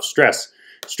degree of stress.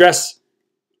 Stress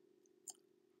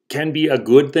can be a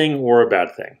good thing or a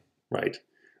bad thing, right?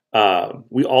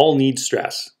 We all need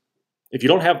stress. If you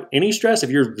don't have any stress, if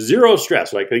you're zero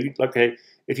stress, like, okay,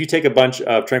 if you take a bunch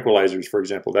of tranquilizers, for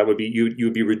example, that would be, you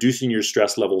would be reducing your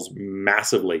stress levels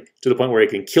massively to the point where it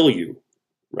can kill you,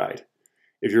 right?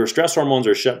 If your stress hormones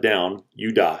are shut down,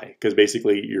 you die because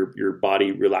basically your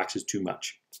body relaxes too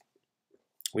much.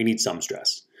 We need some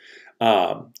stress.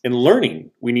 In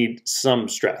learning, we need some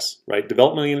stress, right?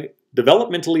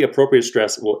 Developmentally appropriate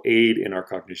stress will aid in our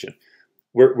cognition.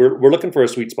 We're looking for a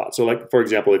sweet spot. So, like for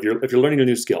example, if you're learning a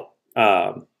new skill,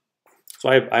 so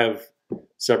I have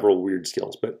several weird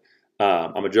skills, but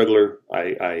I'm a juggler.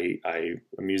 I'm a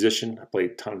musician. I play a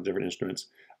ton of different instruments.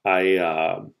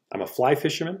 I'm a fly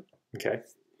fisherman. Okay,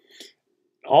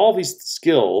 all these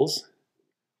skills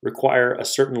require a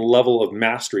certain level of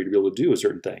mastery to be able to do a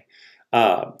certain thing.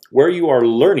 Where you are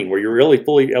learning, where you're really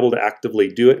fully able to actively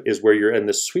do it, is where you're in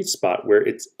the sweet spot where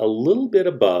it's a little bit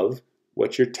above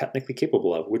what you're technically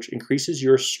capable of, which increases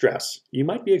your stress. You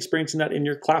might be experiencing that in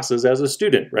your classes as a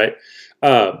student, right?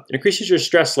 It increases your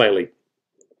stress slightly.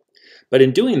 But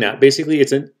in doing that, basically,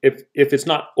 if it's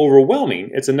not overwhelming,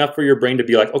 it's enough for your brain to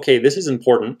be like, okay, this is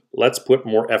important. Let's put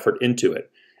more effort into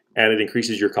it. And it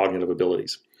increases your cognitive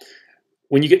abilities.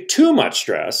 When you get too much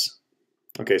stress,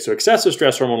 okay, so excessive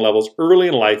stress hormone levels early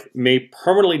in life may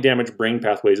permanently damage brain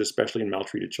pathways, especially in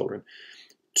maltreated children.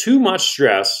 Too much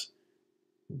stress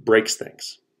breaks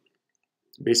things.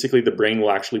 Basically, the brain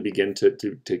will actually begin to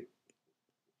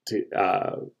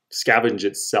scavenge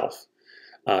itself.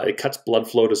 It cuts blood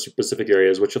flow to specific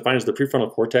areas, which you'll find is the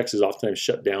prefrontal cortex is oftentimes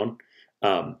shut down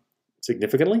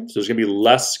significantly. So there's going to be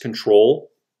less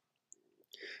control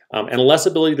and less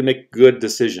ability to make good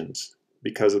decisions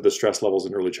because of the stress levels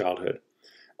in early childhood.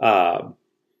 The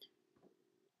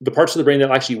parts of the brain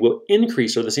that actually will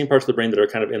increase are the same parts of the brain that are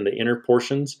kind of in the inner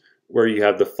portions where you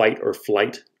have the fight or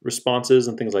flight responses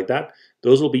and things like that.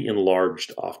 Those will be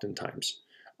enlarged oftentimes.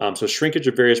 So shrinkage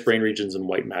of various brain regions and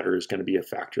white matter is going to be a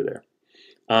factor there.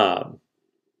 So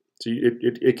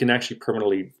it can actually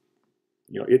permanently,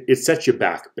 it sets you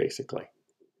back basically.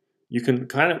 You can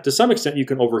kind of, to some extent, you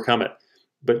can overcome it,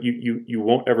 but you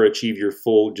won't ever achieve your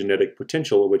full genetic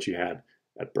potential of what you had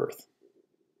at birth.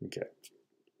 Okay.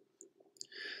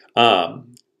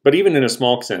 But even in a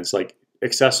small sense, like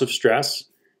excessive stress,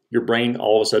 your brain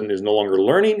all of a sudden is no longer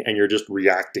learning and you're just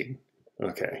reacting.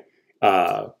 Okay.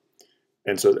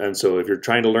 And so if you're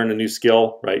trying to learn a new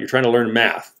skill, right, you're trying to learn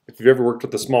math. If you've ever worked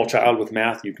with a small child with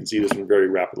math, you can see this one very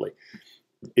rapidly.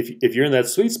 If you're in that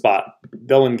sweet spot,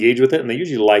 they'll engage with it and they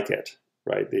usually like it,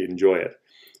 right? They enjoy it.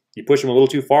 You push them a little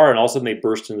too far and all of a sudden they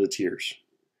burst into tears.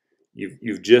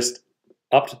 You've just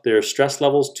upped their stress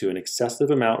levels to an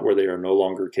excessive amount where they are no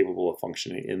longer capable of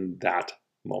functioning in that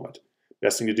moment.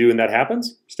 Best thing to do when that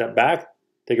happens, step back,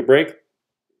 take a break,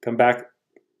 come back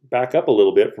up a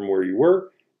little bit from where you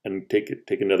were and take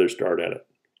another start at it.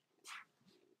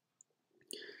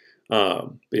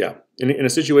 Yeah, in a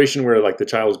situation where like the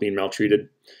child is being maltreated,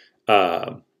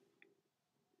 there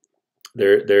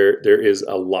is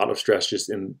a lot of stress just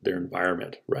in their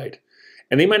environment, right?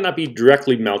 And they might not be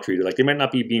directly maltreated, like they might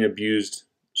not be being abused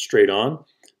straight on,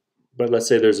 but let's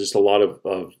say there's just a lot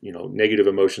of negative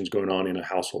emotions going on in a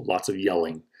household, lots of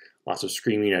yelling, lots of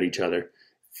screaming at each other,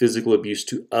 physical abuse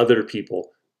to other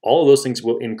people. All of those things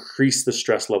will increase the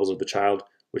stress levels of the child,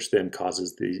 which then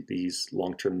causes these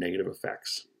long-term negative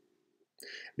effects.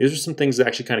 These are some things that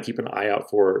actually kind of keep an eye out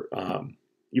for,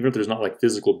 even if there's not like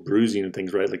physical bruising and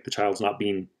things, right? Like the child's not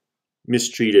being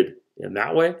mistreated in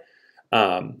that way.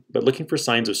 But looking for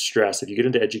signs of stress, if you get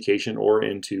into education or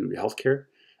into healthcare,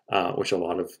 which a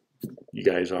lot of you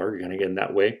guys are, you're going to get in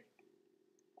that way.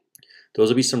 Those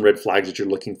will be some red flags that you're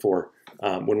looking for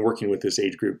when working with this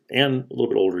age group and a little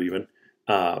bit older even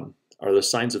are the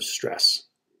signs of stress,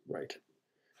 right?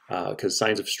 Because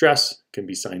signs of stress can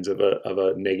be signs of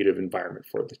a negative environment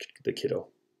for the kiddo.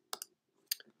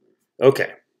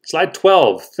 Okay, slide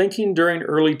 12, thinking during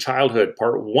early childhood,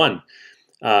 part 1.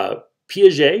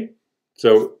 Piaget.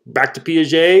 So back to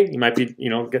Piaget, you might be,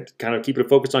 kind of keeping a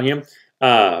focus on him.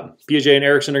 Piaget and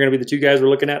Erikson are going to be the two guys we're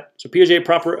looking at. So Piaget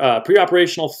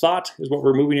pre-operational thought is what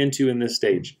we're moving into in this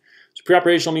stage. So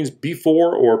pre-operational means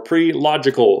before or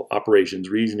pre-logical operations,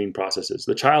 reasoning processes.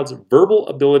 The child's verbal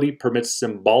ability permits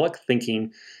symbolic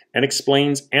thinking and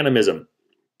explains animism.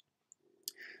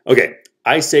 Okay,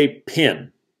 I say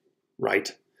pin,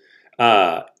 right?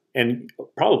 And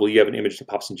probably you have an image that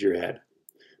pops into your head.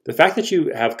 The fact that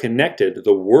you have connected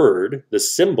the word, the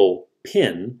symbol,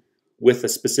 pin, with a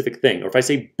specific thing, or if I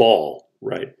say ball,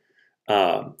 right?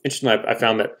 Interestingly, I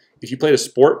found that if you played a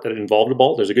sport that involved a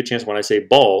ball, there's a good chance when I say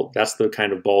ball, that's the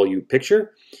kind of ball you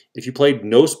picture. If you played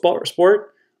no sport,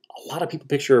 a lot of people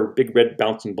picture a big red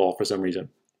bouncing ball for some reason.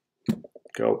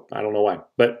 I don't know why,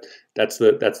 but that's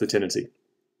the tendency.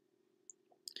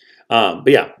 But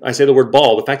yeah, I say the word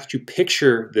ball. The fact that you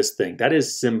picture this thing, that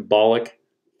is symbolic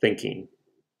thinking.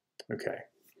 Okay.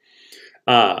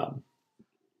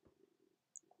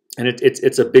 And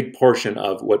it's a big portion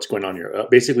of what's going on here.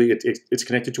 Basically, it's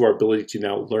connected to our ability to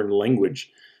now learn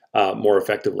language more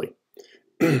effectively.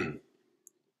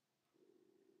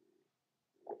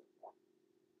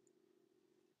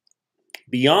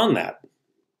 Beyond that,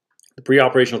 the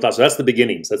pre-operational thought. So that's the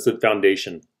beginnings. That's the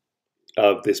foundation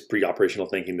of this pre-operational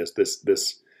thinking.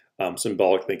 This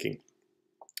symbolic thinking.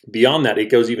 Beyond that,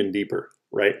 it goes even deeper,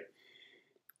 right?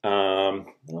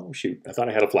 Oh shoot, I thought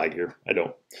I had a flag here. I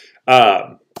don't.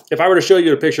 If I were to show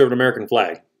you a picture of an American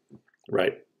flag,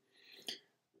 right?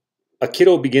 A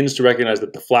kiddo begins to recognize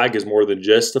that the flag is more than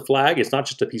just a flag. It's not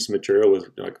just a piece of material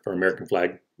with, like for American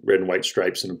flag, red and white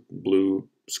stripes and a blue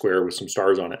square with some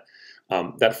stars on it.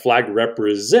 That flag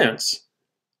represents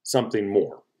something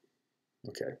more.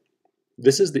 Okay.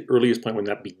 This is the earliest point when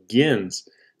that begins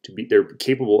to be, they're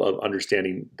capable of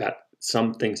understanding that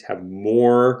some things have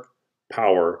more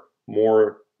power,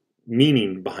 more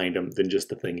meaning behind them than just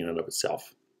the thing in and of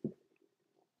itself.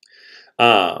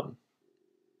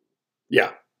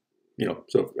 Yeah,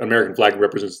 so American flag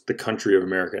represents the country of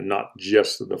America, not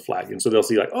just the flag. And so they'll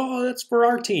see like, oh, that's for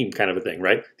our team kind of a thing,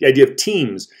 right? The idea of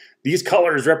teams, these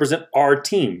colors represent our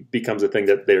team, becomes a thing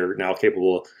that they're now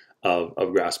capable of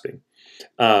grasping.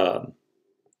 So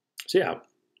yeah.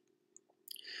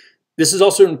 This is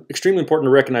also extremely important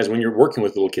to recognize when you're working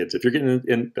with little kids. If you're getting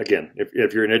in, again,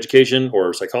 if you're in education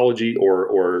or psychology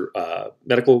or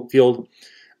medical field,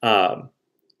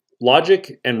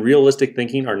 logic and realistic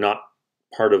thinking are not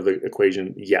part of the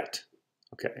equation yet.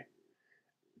 Okay,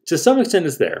 to some extent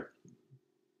it's there,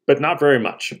 but not very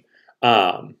much.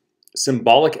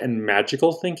 Symbolic and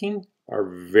magical thinking are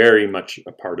very much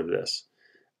a part of this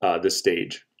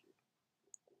stage.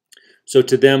 So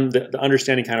to them, the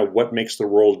understanding kind of what makes the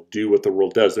world do what the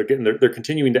world does, they're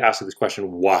continuing to ask this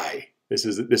question, why? This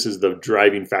is the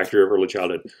driving factor of early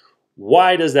childhood.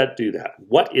 Why does that do that?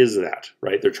 What is that,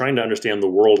 right? They're trying to understand the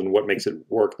world and what makes it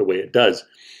work the way it does.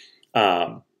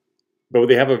 But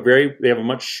they have a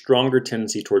much stronger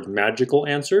tendency towards magical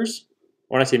answers.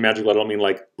 When I say magical, I don't mean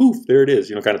like, poof, there it is,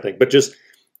 kind of thing, but just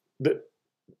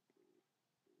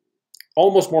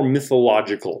almost more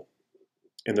mythological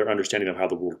in their understanding of how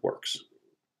the world works,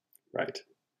 right?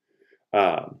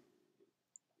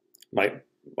 My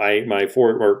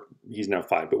 4, or he's now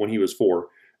 5, but when he was 4,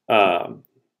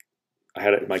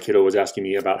 my kiddo was asking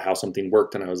me about how something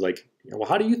worked, and I was like, well,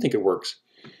 how do you think it works?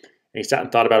 And he sat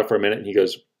and thought about it for a minute, and he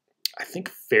goes, I think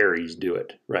fairies do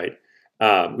it, right?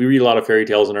 We read a lot of fairy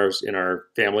tales in our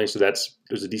family, so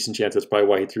there's a decent chance that's probably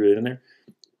why he threw it in there.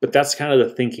 But that's kind of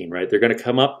the thinking, right? They're going to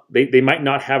come up, they might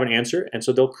not have an answer, and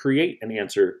so they'll create an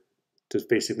answer to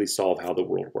basically solve how the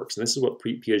world works. And this is what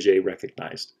Piaget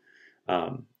recognized.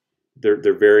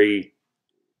 They're very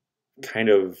kind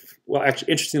of, well,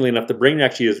 actually, interestingly enough, the brain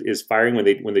actually is firing when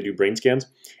they do brain scans.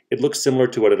 It looks similar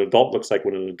to what an adult looks like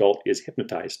when an adult is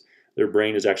hypnotized. Their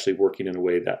brain is actually working in a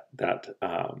way that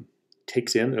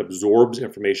takes in and absorbs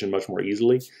information much more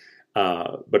easily.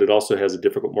 But it also has a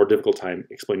more difficult time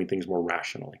explaining things more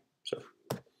rationally. So,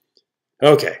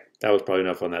 okay, that was probably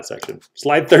enough on that section.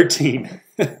 Slide 13.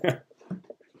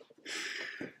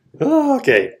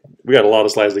 Okay, we got a lot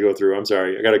of slides to go through. I'm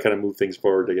sorry. I got to kind of move things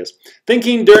forward, I guess.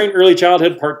 Thinking during early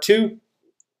childhood, part 2.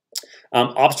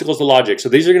 Obstacles to logic. So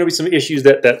these are going to be some issues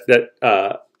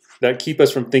that keep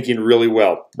us from thinking really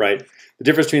well, right? The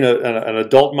difference between an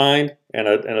adult mind and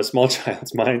a small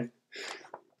child's mind.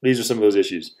 These are some of those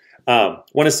issues.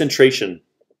 One is centration.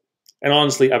 And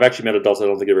honestly, I've actually met adults, I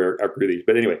don't think I ever agree with these.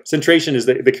 But anyway, centration is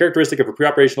the characteristic of a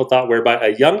pre-operational thought whereby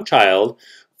a young child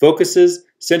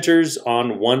centers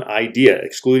on one idea,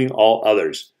 excluding all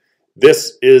others.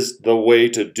 This is the way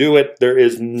to do it. There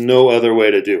is no other way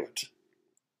to do it.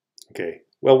 Okay.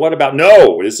 Well, what about,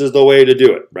 no, this is the way to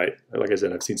do it, right? Like I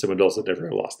said, I've seen some adults that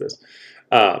never lost this.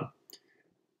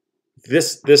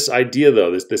 This idea,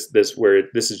 though, this where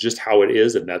this is just how it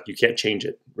is and that you can't change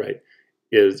it, right,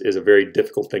 is a very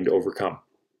difficult thing to overcome.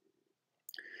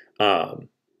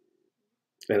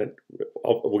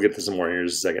 We'll get to some more in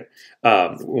just a second.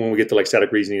 When we get to like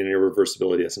static reasoning and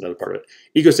irreversibility, that's another part of it.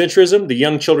 Egocentrism, the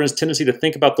young children's tendency to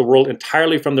think about the world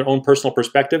entirely from their own personal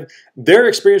perspective. Their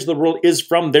experience of the world is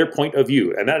from their point of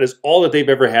view, and that is all that they've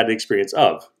ever had the experience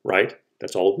of, right?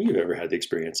 That's all we've ever had the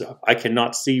experience of. I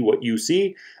cannot see what you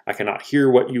see. I cannot hear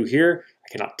what you hear. I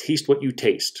cannot taste what you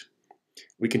taste.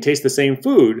 We can taste the same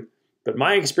food, but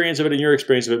my experience of it and your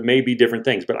experience of it may be different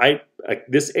things. But at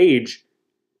this age,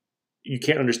 you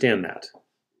can't understand that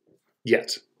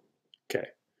yet. Okay.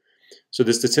 So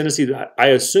this the tendency that I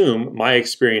assume my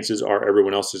experiences are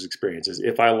everyone else's experiences.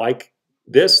 If I like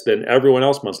this, then everyone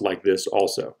else must like this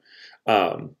also.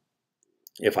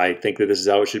 If I think that this is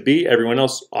how it should be, everyone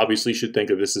else obviously should think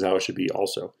that this is how it should be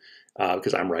also,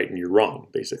 because I'm right and you're wrong,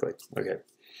 basically. Okay.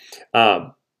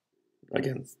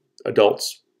 Again,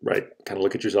 adults, right? Kind of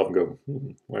look at yourself and go,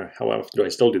 how often do I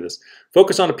still do this?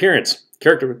 Focus on appearance.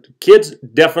 Character. Kids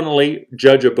definitely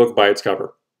judge a book by its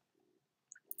cover.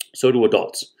 So do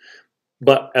adults.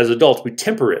 But as adults, we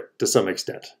temper it to some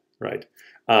extent, right?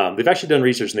 They've actually done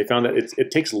research and they found that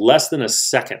it takes less than a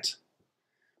second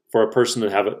for a person to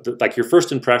have like your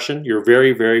first impression, your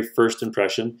very, very first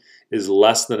impression is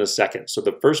less than a second. So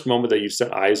the first moment that you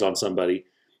set eyes on somebody,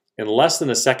 in less than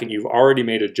a second, you've already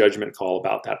made a judgment call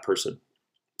about that person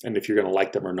and if you're going to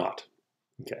like them or not.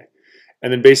 Okay.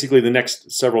 And then basically the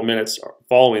next several minutes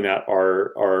following that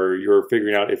are you're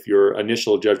figuring out if your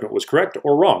initial judgment was correct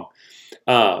or wrong.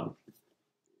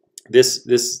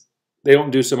 They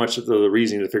don't do so much of the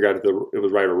reasoning to figure out if it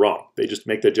was right or wrong. They just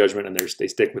make the judgment and they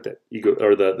stick with it. Ego,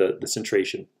 or the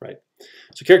centration, right?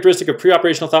 So characteristic of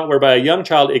pre-operational thought whereby a young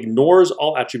child ignores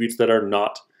all attributes that are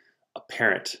not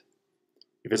apparent.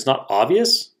 If it's not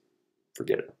obvious,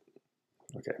 forget it.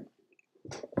 Okay.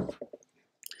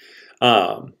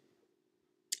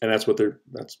 And that's what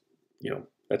that's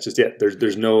just it.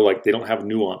 There's no, like, they don't have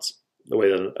nuance the way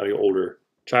that an older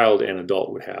child and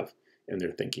adult would have in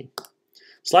their thinking.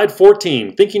 Slide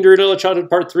 14, thinking during early childhood,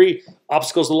 part 3,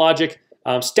 obstacles to logic.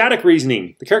 Static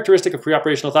reasoning, the characteristic of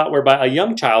pre-operational thought whereby a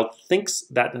young child thinks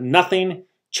that nothing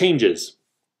changes.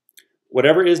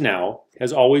 Whatever is now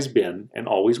has always been and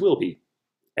always will be.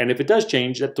 And if it does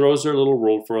change, that throws their little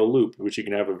world for a loop, which you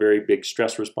can have a very big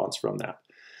stress response from that.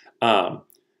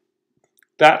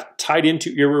 That tied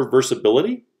into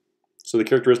irreversibility. So the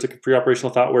characteristic of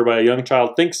pre-operational thought whereby a young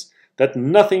child thinks that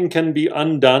nothing can be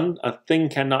undone, a thing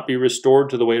cannot be restored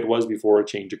to the way it was before a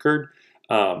change occurred.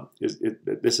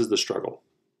 This is the struggle.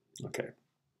 Okay.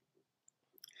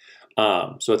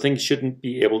 So a thing shouldn't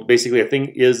be able, basically a thing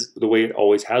is the way it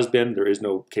always has been. There is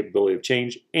no capability of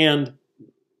change. And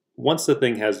once the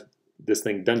thing has this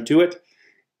thing done to it,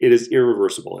 it is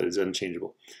irreversible. It is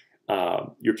unchangeable.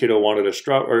 Your kiddo wanted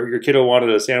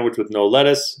a sandwich with no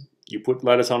lettuce. You put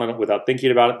lettuce on it without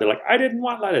thinking about it. They're like, I didn't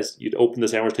want lettuce. You'd open the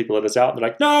sandwich, take the lettuce out, and they're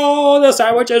like, no, the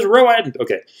sandwich is ruined.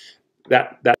 Okay,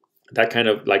 that kind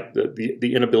of like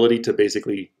the inability to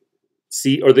basically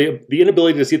see, or the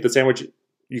inability to see that the sandwich,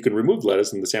 you can remove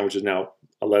lettuce and the sandwich is now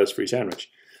a lettuce-free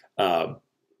sandwich,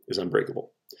 is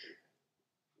unbreakable.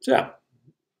 So yeah,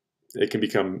 it can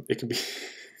become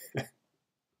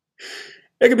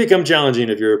challenging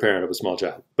if you're a parent of a small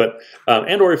child, but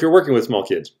and or if you're working with small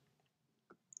kids.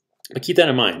 But keep that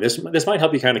in mind. This might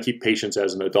help you kind of keep patience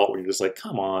as an adult when you're just like,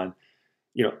 come on.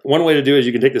 One way to do it is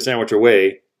you can take the sandwich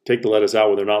away, take the lettuce out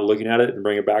when they're not looking at it, and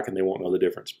bring it back, and they won't know the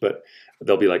difference. But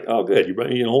they'll be like, oh, good, you brought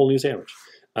me a whole new sandwich.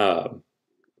 So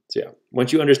yeah,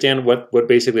 once you understand what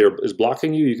basically is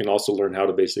blocking you, you can also learn how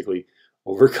to basically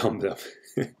overcome them.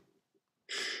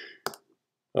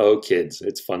 Oh, kids,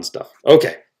 it's fun stuff.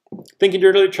 Okay, thinking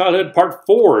during early childhood, part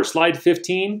 4, slide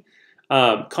 15,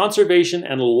 conservation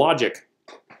and logic.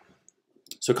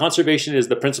 So conservation is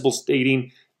the principle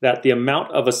stating that the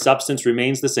amount of a substance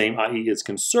remains the same, i.e. is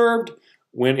conserved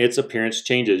when its appearance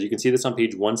changes. You can see this on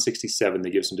page 167. They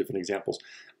give some different examples.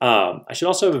 I should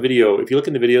also have a video. If you look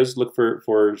in the videos, look for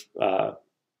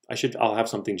I'll have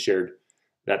something shared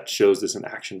that shows this in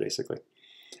action, basically.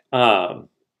 But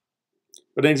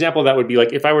an example of that would be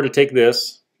like if I were to take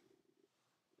this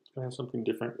I have something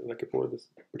different that I could pour this,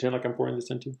 pretend like I'm pouring this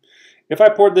into. If I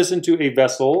poured this into a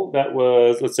vessel that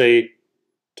was, let's say,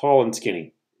 tall and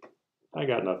skinny, I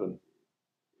got nothing.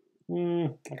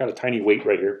 I got a tiny weight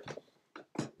right here.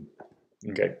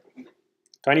 Okay.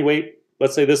 Tiny weight.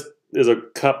 Let's say this is a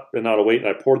cup and not a weight, and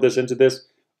I poured this into this.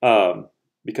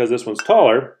 Because this one's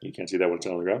taller, you can't see that when it's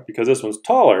on the ground. Because this one's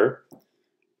taller,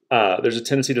 there's a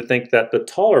tendency to think that the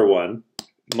taller one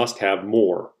must have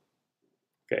more.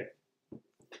 Okay.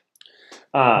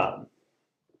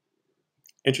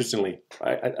 Interestingly,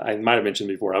 I might have mentioned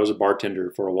before, I was a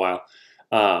bartender for a while.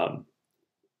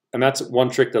 And that's one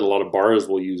trick that a lot of bars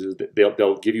will use is that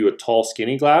they'll give you a tall,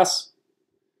 skinny glass,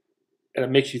 and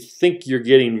it makes you think you're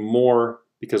getting more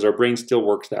because our brain still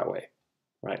works that way,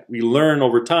 right? We learn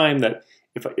over time that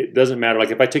if it doesn't matter,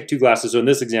 like if I take 2 glasses, so in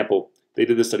this example, they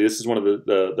did this study. This is one of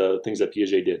the things that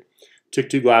Piaget did. Took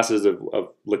 2 glasses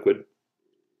of liquid.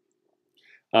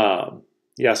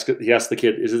 He asked the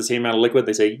kid, is it the same amount of liquid?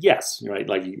 They say yes, right?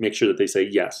 Like you make sure that they say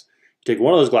yes. You take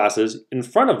one of those glasses, in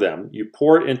front of them, you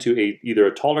pour it into either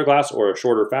a taller glass or a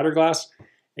shorter, fatter glass,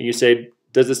 and you say,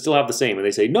 does it still have the same? And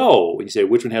they say, no. And you say,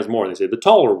 which one has more? And they say, the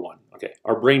taller one. Okay,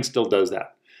 our brain still does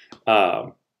that.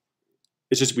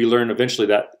 It's just we learn eventually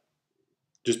that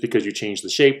just because you change the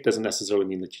shape doesn't necessarily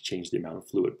mean that you change the amount of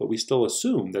fluid, but we still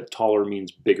assume that taller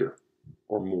means bigger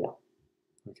or more.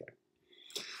 Okay.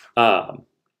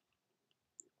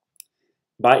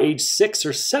 By age 6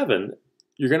 or 7,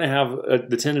 you're going to have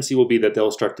the tendency will be that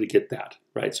they'll start to get that,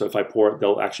 right? So if I pour it,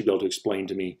 they'll actually be able to explain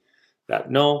to me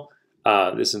that no,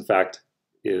 this in fact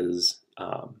is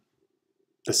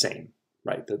the same,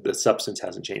 right? The substance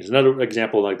hasn't changed. Another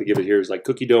example I like to give it here is like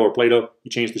cookie dough or Play-Doh.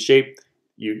 You change the shape,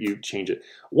 you change it.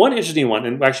 One interesting one,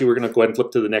 and actually we're going to go ahead and flip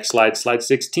to the next slide, slide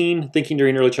 16, Thinking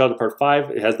During Early Childhood, part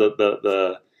 5. It has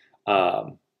the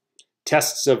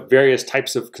tests of various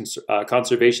types of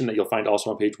conservation that you'll find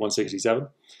also on page 167.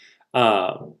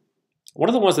 One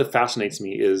of the ones that fascinates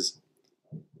me is,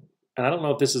 and I don't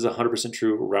know if this is 100%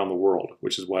 true around the world,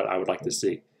 which is what I would like to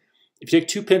see. If you take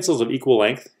 2 pencils of equal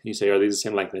length, and you say, are these the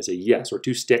same length? And they say yes, or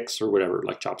 2 sticks or whatever,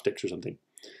 like chopsticks or something.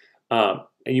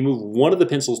 And you move one of the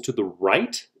pencils to the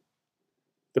right,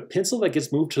 the pencil that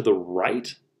gets moved to the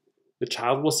right, the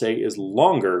child will say is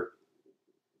longer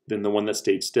than the one that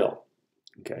stayed still.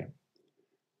 Okay.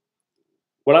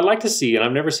 What I'd like to see, and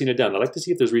I've never seen it done, I'd like to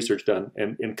see if there's research done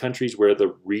in countries where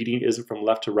the reading isn't from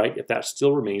left to right, if that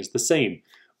still remains the same,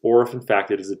 or if in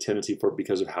fact it is a tendency for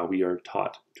because of how we are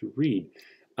taught to read.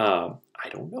 I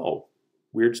don't know.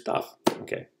 Weird stuff.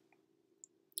 Okay.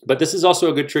 But this is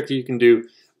also a good trick that you can do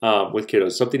with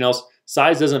kiddos. Something else,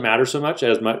 size doesn't matter so much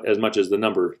as much as the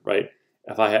number, right?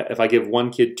 If I give one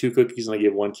kid 2 cookies and I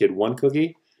give one kid 1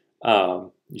 cookie,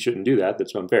 you shouldn't do that.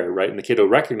 That's unfair, right? And the kiddo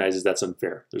recognizes that's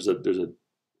unfair. There's a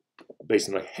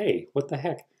basically like, hey, what the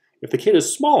heck? If the kid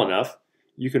is small enough,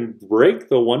 you can break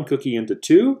the 1 cookie into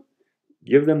 2,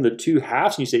 give them the 2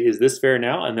 halves, and you say, is this fair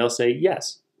now? And they'll say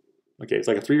yes. Okay, it's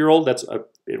like a 3-year-old.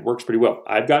 It works pretty well.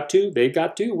 I've got 2, they've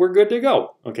got 2, we're good to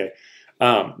go. Okay,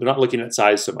 they're not looking at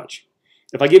size so much.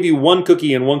 If I give you 1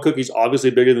 cookie and 1 cookie is obviously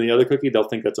bigger than the other cookie, they'll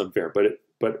think that's unfair.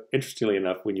 But interestingly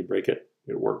enough, when you break it,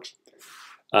 it works.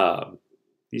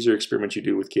 These are experiments you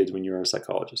do with kids when you're a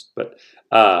psychologist. But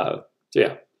so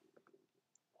yeah,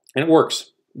 and it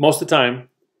works. Most of the time,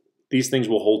 these things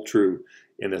will hold true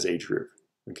in this age group.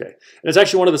 Okay, and it's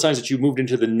actually one of the signs that you moved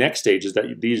into the next stage is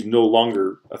that these no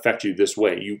longer affect you this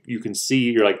way. You can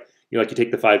see you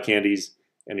take the 5 candies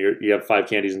and you have 5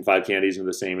 candies and 5 candies and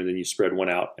the same, and then you spread one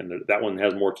out, and that one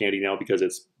has more candy now because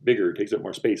it's bigger, it takes up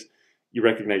more space. You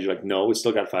recognize you're like, no, it's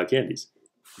still got 5 candies.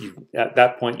 At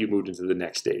that point, you moved into the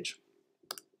next stage.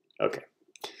 Okay.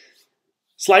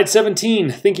 Slide 17,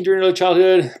 Thinking During Early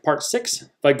Childhood, part 6,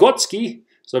 Vygotsky.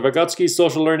 So Vygotsky's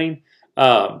social learning.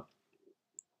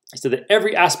 He said that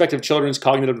every aspect of children's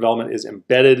cognitive development is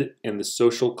embedded in the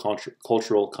social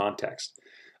cultural context.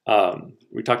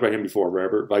 We talked about him before,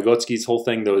 remember? Vygotsky's whole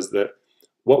thing, though, is that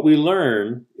what we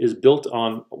learn is built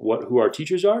on who our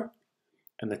teachers are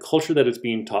and the culture that it's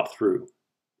being taught through.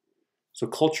 So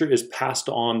culture is passed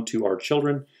on to our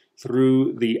children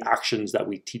through the actions that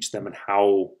we teach them and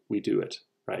how we do it,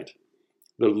 right?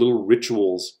 The little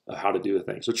rituals of how to do a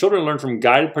thing. So children learn from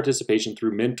guided participation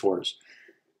through mentors,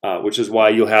 which is why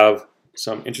you'll have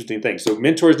some interesting things. So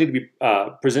mentors need to be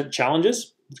present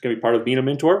challenges. It's going to be part of being a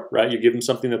mentor, right? You give them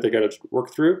something that they got to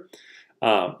work through.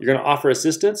 You're going to offer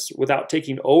assistance without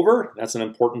taking over. That's an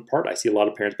important part. I see a lot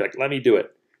of parents be like, let me do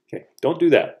it. Okay, don't do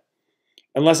that.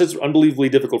 Unless it's unbelievably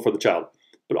difficult for the child.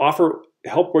 But offer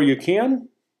help where you can.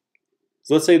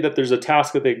 So let's say that there's a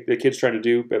task that the kid's trying to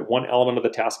do, but one element of the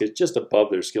task is just above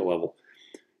their skill level.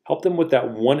 Help them with that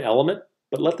one element,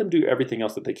 but let them do everything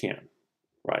else that they can,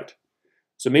 right?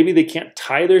 So maybe they can't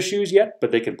tie their shoes yet,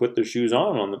 but they can put their shoes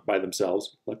on by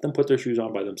themselves. Let them put their shoes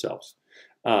on by themselves.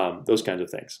 Those kinds of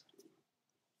things.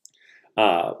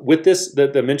 With this,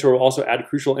 the mentor will also add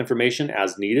crucial information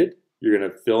as needed. You're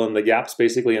going to fill in the gaps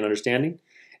basically in understanding,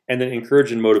 and then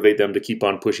encourage and motivate them to keep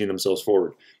on pushing themselves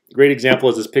forward. A great example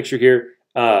is this picture here.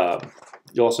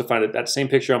 You'll also find that same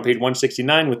picture on page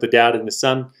 169 with the dad and the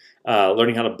son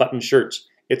learning how to button shirts.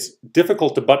 It's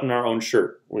difficult to button our own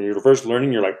shirt. When you're first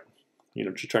learning, you're like,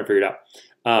 just trying to figure it out.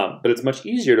 But it's much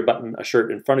easier to button a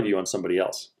shirt in front of you on somebody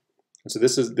else. And so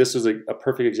this is a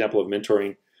perfect example of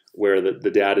mentoring, where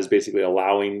the dad is basically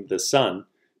allowing the son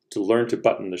to learn to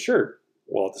button the shirt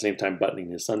while at the same time buttoning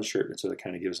his son's shirt. And so that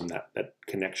kind of gives him that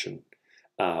connection,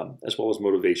 as well as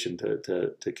motivation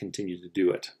to continue to do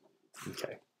it.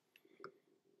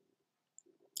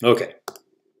 Okay.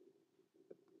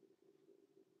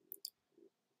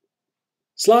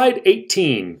 Slide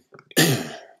 18.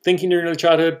 Thinking during early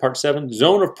childhood, part 7,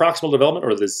 zone of proximal development,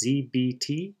 or the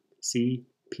ZBT,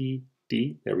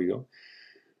 CPD. There we go.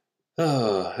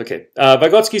 Okay.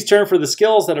 Vygotsky's term for the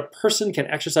skills that a person can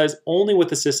exercise only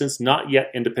with assistance, not yet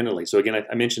independently. So again,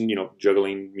 I mentioned,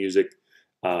 juggling, music,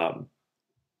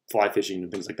 fly fishing,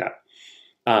 and things like that.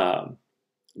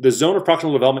 The zone of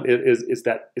proximal development is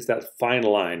that fine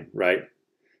line, right?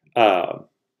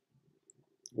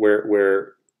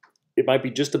 Where it might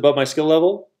be just above my skill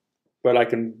level, but I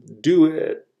can do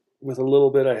it with a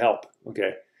little bit of help,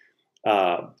 okay?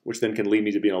 Which then can lead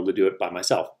me to being able to do it by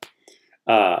myself.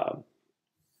 And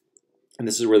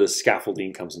this is where the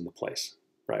scaffolding comes into place,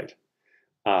 right?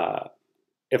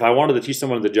 If I wanted to teach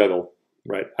someone to juggle,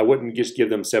 right, I wouldn't just give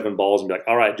them 7 balls and be like,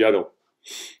 all right, juggle.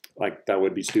 Like, that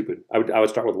would be stupid. I would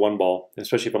start with 1 ball,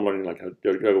 especially if I'm learning like how to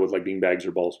juggle with like bean bags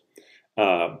or balls.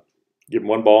 Give them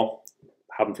 1 ball,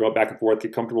 have them throw it back and forth,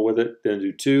 get comfortable with it, then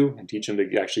do 2, and teach them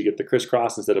to actually get the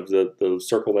crisscross instead of the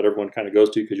circle that everyone kind of goes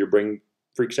to because your brain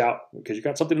freaks out because you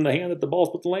got something in the hand that the ball's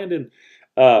supposed to land in.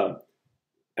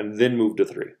 And then move to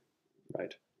 3,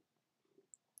 right?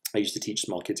 I used to teach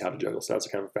small kids how to juggle, so that's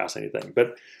kind of a fascinating thing.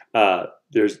 But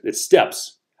it's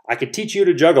steps. I could teach you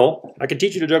to juggle. I could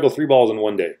teach you to juggle 3 balls in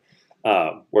one day,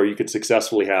 where you could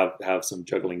successfully have some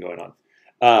juggling going on.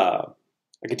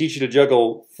 I could teach you to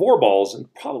juggle 4 balls in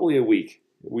probably a week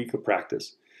of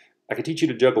practice. I could teach you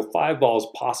to juggle 5 balls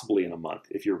possibly in a month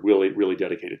if you're really, really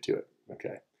dedicated to it.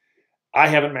 Okay. I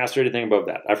haven't mastered anything above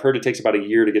that. I've heard it takes about a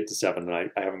year to get to 7, and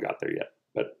I haven't got there yet.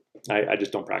 But I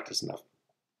just don't practice enough.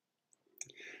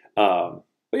 But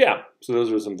yeah, so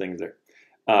those are some things there.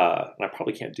 And I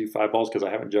probably can't do 5 balls because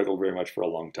I haven't juggled very much for a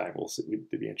long time. We'll see. It'd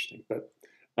be interesting. But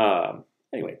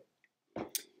anyway.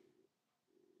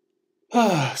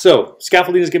 So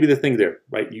scaffolding is going to be the thing there,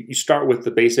 right? You start with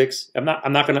the basics. I'm not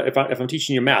going to, if I'm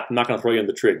teaching you math, I'm not going to throw you in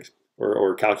the trig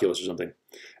or calculus or something.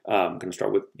 I'm going to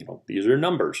start with, these are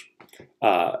numbers.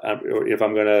 Or if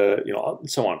I'm going to,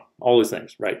 so on, all these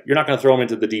things, right? You're not going to throw them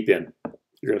into the deep end.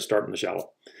 You're going to start in the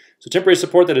shallow. So temporary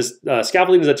support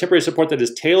scaffolding is a temporary support that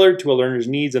is tailored to a learner's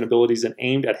needs and abilities and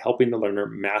aimed at helping the learner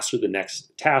master the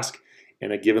next task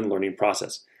in a given learning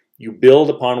process. You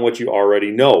build upon what you already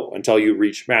know until you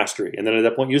reach mastery. And then at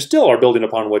that point, you still are building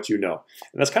upon what you know.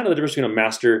 And that's kind of the difference between a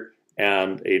master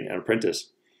and an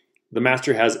apprentice. The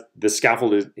master the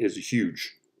scaffold is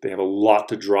huge. They have a lot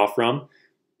to draw from,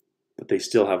 but they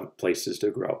still have places to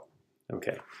grow.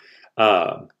 Okay.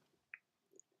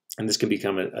 And this can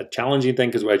become a challenging thing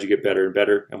because as you get better and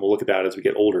better, and we'll look at that as we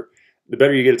get older, the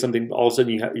better you get at something, all of a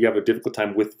sudden you have a difficult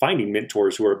time with finding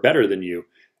mentors who are better than you.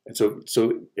 And so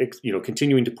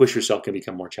continuing to push yourself can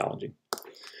become more challenging.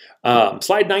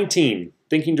 Slide 19,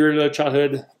 thinking during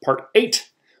childhood, part 8.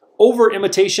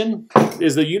 Over-imitation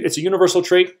it's a universal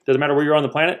trait. Doesn't matter where you're on the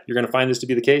planet, you're going to find this to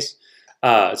be the case.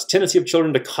 It's a tendency of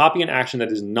children to copy an action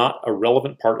that is not a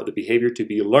relevant part of the behavior to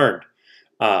be learned.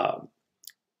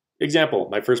 Example,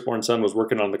 my firstborn son was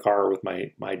working on the car with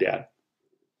my dad,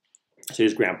 so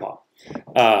his grandpa.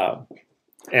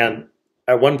 And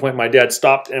at one point, my dad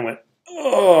stopped and went,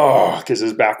 oh, because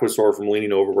his back was sore from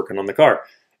leaning over working on the car.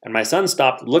 And my son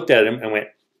stopped, looked at him, and went,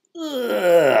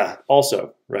 ugh,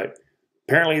 also, right?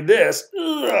 Apparently this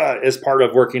is part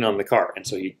of working on the car. And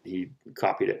so he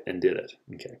copied it and did it.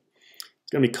 Okay.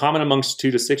 It's going to be common amongst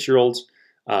 2 to 6-year-olds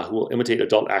who will imitate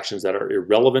adult actions that are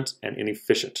irrelevant and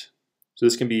inefficient. So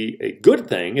this can be a good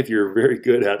thing if you're very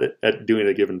good at doing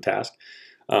a given task.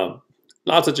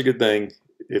 Not such a good thing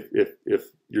if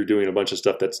you're doing a bunch of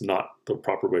stuff that's not the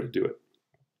proper way to do it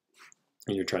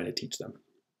and you're trying to teach them.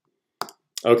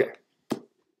 Okay.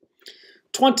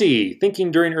 20,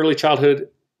 thinking during early childhood,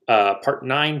 part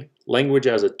 9, language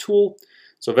as a tool.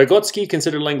 So Vygotsky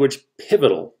considered language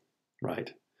pivotal,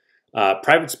 right?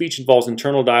 Private speech involves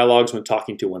internal dialogues when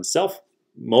talking to oneself.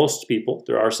 Most people,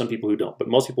 there are some people who don't, but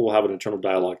most people will have an internal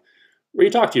dialogue where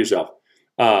you talk to yourself.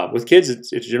 With kids,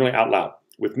 it's generally out loud.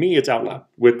 With me, it's out loud.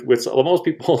 With most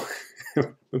people,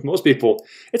 with most people,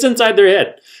 it's inside their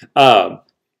head.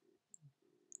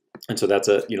 And so that's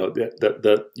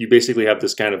you basically have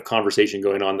this kind of conversation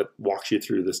going on that walks you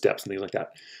through the steps and things like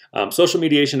that. Social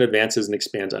mediation advances and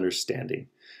expands understanding.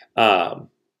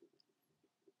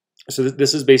 So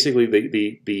this is basically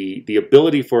the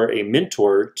ability for a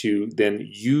mentor to then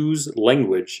use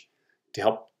language to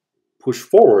help push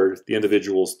forward the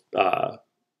individual's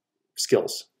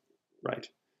skills, right?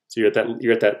 So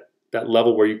you're at that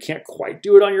level where you can't quite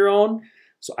do it on your own.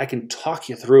 So I can talk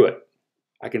you through it.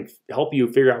 I can help you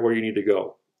figure out where you need to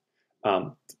go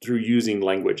through using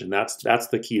language, and that's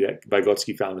the key that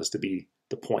Vygotsky found this to be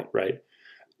the point, right?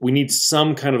 We need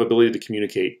some kind of ability to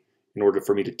communicate in order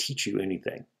for me to teach you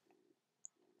anything.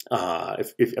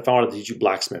 If I wanted to teach you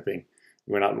blacksmithing,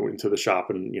 we went out into the shop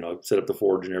and set up the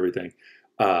forge and everything.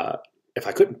 If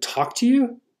I couldn't talk to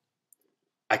you,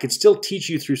 I could still teach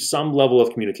you through some level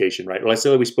of communication, right? Well, I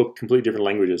said that we spoke completely different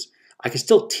languages. I could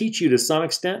still teach you to some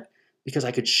extent because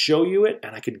I could show you it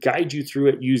and I could guide you through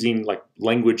it using like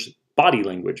language, body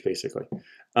language, basically.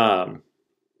 But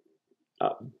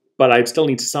I'd still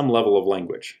need some level of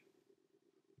language,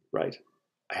 right?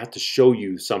 I have to show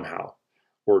you somehow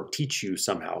or teach you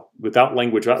somehow. Without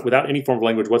language, without any form of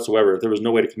language whatsoever, if there was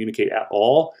no way to communicate at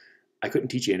all, I couldn't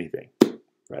teach you anything,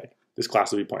 right? This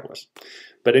class would be pointless.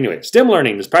 But anyway, STEM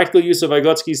learning is practical use of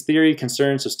Vygotsky's theory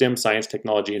concerns of STEM, science,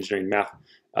 technology, engineering, math,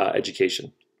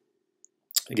 education.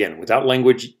 Again, without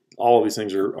language, all of these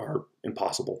things are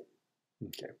impossible.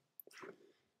 Okay.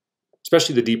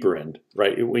 Especially the deeper end,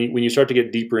 right? When you start to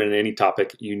get deeper in any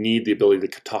topic, you need the ability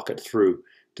to talk it through,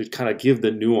 to kind of give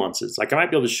the nuances. Like I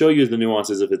might be able to show you the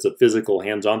nuances if it's a physical,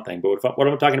 hands-on thing, but what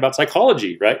I'm talking about,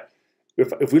 psychology, right?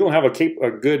 If we don't have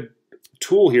a good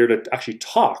tool here to actually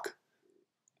talk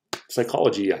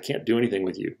psychology, I can't do anything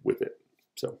with it.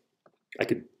 So I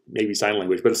could maybe sign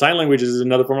language, but sign language is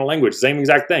another form of language, same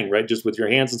exact thing, right? Just with your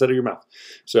hands instead of your mouth.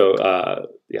 So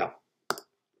yeah.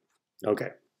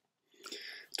 Okay.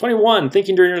 21,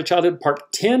 thinking during early childhood,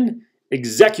 part 10,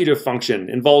 executive function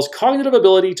involves cognitive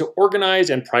ability to organize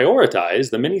and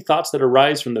prioritize the many thoughts that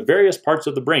arise from the various parts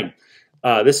of the brain.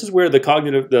 This is where the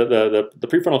cognitive, the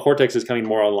prefrontal cortex is coming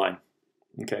more online.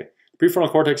 Okay.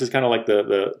 Prefrontal cortex is kind of like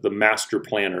the master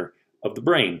planner of the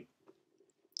brain.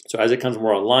 So as it comes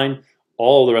more online,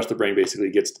 all the rest of the brain basically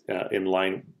gets in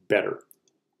line better.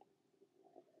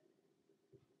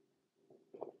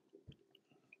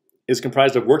 It's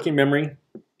comprised of working memory,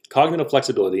 cognitive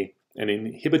flexibility, and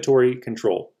inhibitory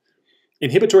control.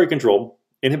 Inhibitory control,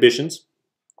 inhibitions,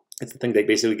 it's the thing that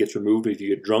basically gets removed if you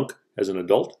get drunk as an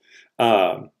adult,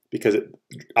 because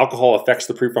alcohol affects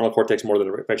the prefrontal cortex more than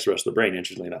it affects the rest of the brain,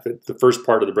 interestingly enough. It's the first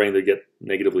part of the brain that get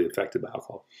negatively affected by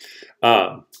alcohol.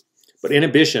 But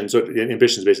inhibition, so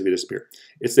inhibitions basically disappear.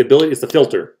 It's the ability, it's the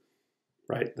filter,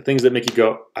 right? The things that make you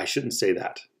go, I shouldn't say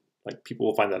that. Like people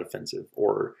will find that offensive,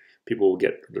 or people will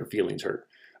get their feelings hurt.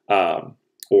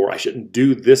 Or I shouldn't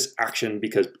do this action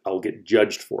because I'll get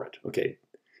judged for it. Okay,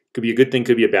 could be a good thing,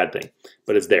 could be a bad thing,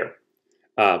 but it's there.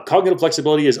 Cognitive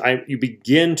flexibility is you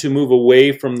begin to move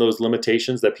away from those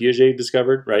limitations that Piaget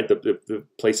discovered, right? The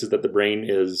places that the brain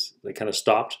is kind of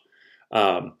stopped.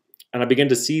 And I begin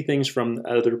to see things from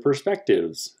other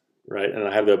perspectives, right? And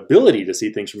I have the ability to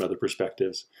see things from other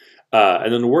perspectives.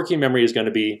 And then the working memory is going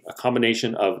to be a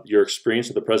combination of your experience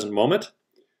of the present moment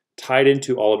tied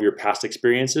into all of your past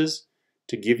experiences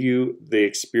to give you the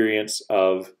experience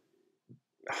of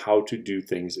how to do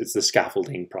things. It's the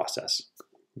scaffolding process.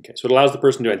 Okay, so it allows the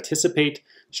person to anticipate,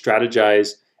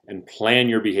 strategize, and plan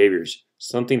your behaviors.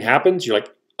 Something happens, you're like,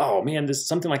 oh man,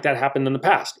 something like that happened in the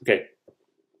past. Okay,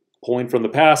 pulling from the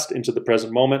past into the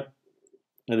present moment,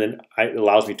 and then it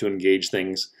allows me to engage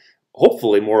things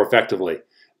hopefully more effectively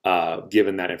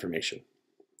given that information,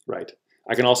 right?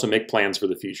 I can also make plans for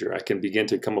the future. I can begin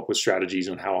to come up with strategies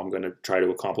on how I'm going to try to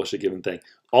accomplish a given thing.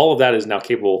 All of that is now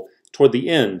capable toward the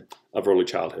end of early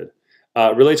childhood.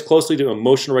 Relates closely to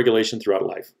emotional regulation throughout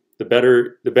life. The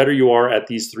better you are at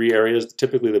these three areas,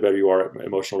 typically the better you are at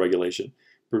emotional regulation,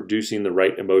 producing the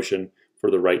right emotion for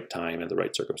the right time and the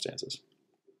right circumstances.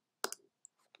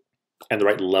 And the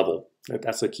right level.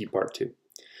 That's a key part too.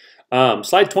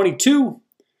 Slide 22,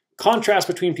 contrast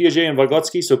between Piaget and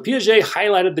Vygotsky. So Piaget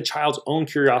highlighted the child's own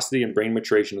curiosity and brain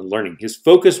maturation and learning. His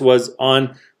focus was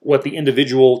on what the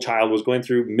individual child was going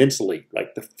through mentally,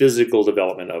 like the physical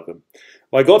development of him.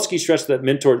 Vygotsky stressed that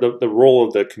the role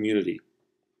of the community.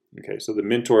 Okay, so the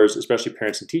mentors, especially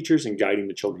parents and teachers, in guiding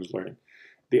the children's learning.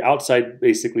 The outside,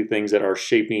 basically things that are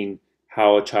shaping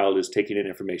how a child is taking in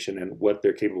information and what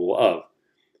they're capable of.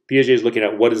 Piaget is looking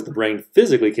at what is the brain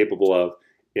physically capable of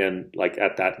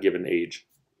at that given age.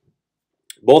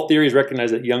 Both theories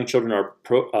recognize that young children are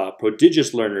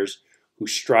prodigious learners who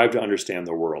strive to understand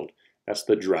the world. That's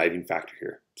the driving factor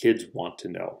here. Kids want to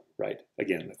know, right?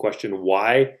 Again, the question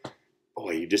why,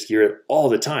 boy, you just hear it all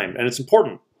the time. And it's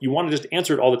important. You want to just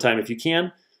answer it all the time if you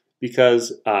can,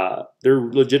 because they're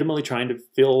legitimately trying to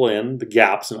fill in the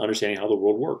gaps in understanding how the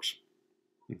world works.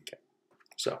 Okay,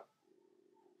 so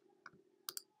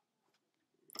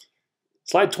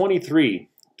slide 23,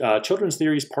 Children's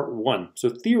Theories Part 1. So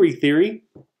theory.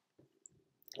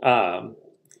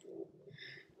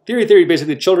 Theory,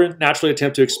 basically, children naturally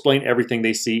attempt to explain everything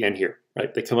they see and hear,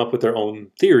 right? They come up with their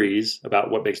own theories about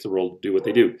what makes the world do what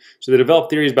they do. So they develop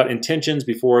theories about intentions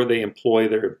before they employ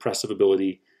their impressive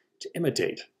ability to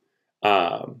imitate.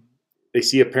 They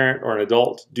see a parent or an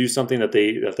adult do something that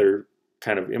they're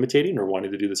kind of imitating or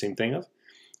wanting to do the same thing of,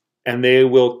 and they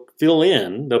will fill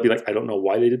in. They'll be like, I don't know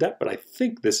why they did that, but I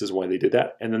think this is why they did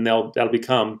that. And then that'll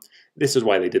become, this is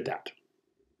why they did that.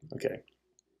 Okay.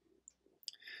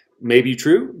 Maybe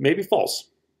true, maybe false,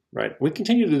 right? We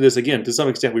continue to do this again to some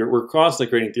extent. We're constantly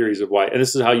creating theories of why, and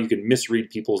this is how you can misread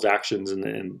people's actions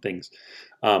and things.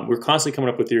 We're constantly coming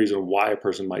up with theories on why a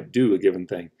person might do a given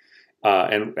thing,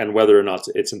 and whether or not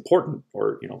it's important,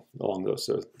 or along those.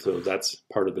 So that's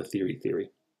part of the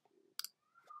theory.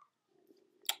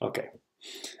 Okay.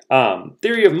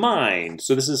 Theory of mind.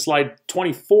 So this is slide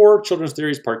 24, Children's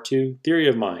Theories Part 2, Theory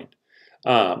of mind.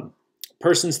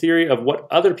 Person's theory of what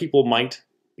other people might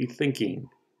be thinking,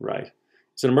 right?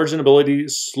 It's an emergent ability,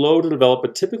 slow to develop,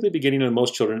 but typically beginning in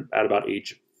most children at about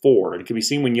age 4. And it can be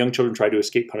seen when young children try to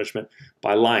escape punishment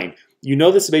by lying.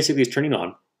 This basically is turning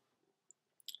on.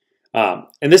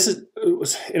 And this is,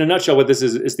 in a nutshell, what this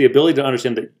is the ability to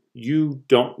understand that you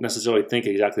don't necessarily think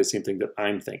exactly the same thing that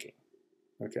I'm thinking.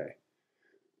 Okay.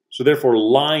 So therefore,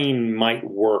 lying might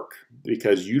work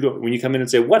because when you come in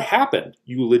and say, what happened?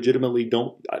 You legitimately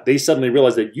don't, they suddenly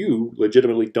realize that you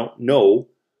legitimately don't know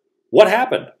what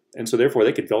happened. And so therefore,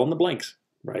 they can fill in the blanks,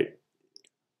 right?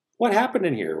 What happened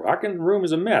in here? Our room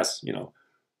is a mess,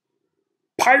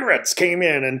 Pirates came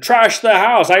in and trashed the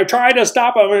house. I tried to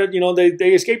stop them.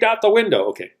 They escaped out the window.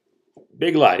 Okay.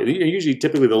 Big lie.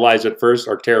 Typically the lies at first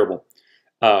are terrible.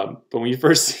 But when you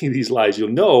first see these lies, you'll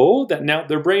know that now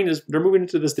their brain they're moving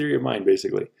into this theory of mind,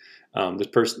 basically. This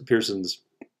person's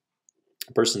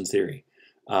theory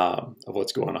of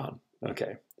what's going on.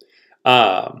 Okay.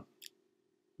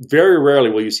 Very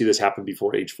rarely will you see this happen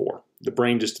before age 4. The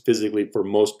brain just physically, for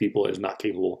most people, is not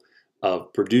capable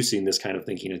of producing this kind of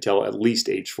thinking until at least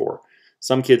age 4.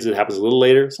 Some kids it happens a little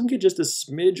later, some kids just a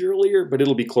smidge earlier, but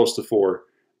it'll be close to 4.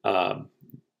 I've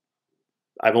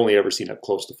only ever seen it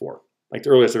close to 4. Like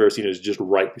the earliest I've ever seen it is just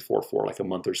right before 4, like a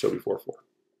month or so before 4.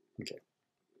 Okay.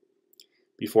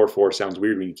 Before 4 sounds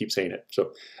weird when you keep saying it.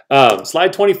 So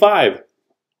slide 25.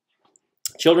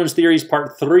 Children's Theories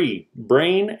Part 3,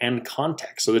 Brain and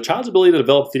Context. So the child's ability to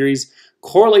develop theories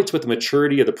correlates with the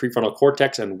maturity of the prefrontal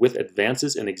cortex and with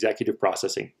advances in executive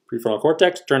processing. Prefrontal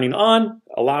cortex turning on,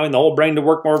 allowing the whole brain to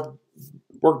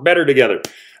work better together.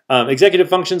 Executive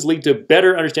functions lead to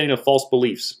better understanding of false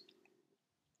beliefs.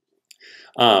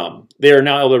 They are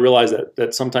now able to realize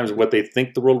that sometimes what they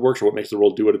think the world works or what makes the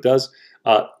world do what it does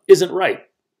isn't right.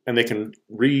 And they can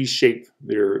reshape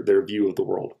their view of the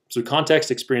world. So context,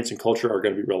 experience, and culture are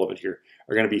going to be relevant here,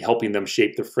 are going to be helping them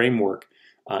shape the framework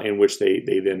in which they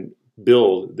then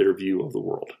build their view of the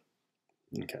world.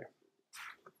 Okay.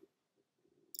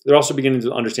 They're also beginning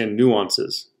to understand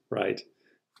nuances, right?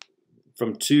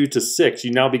 From 2 to 6,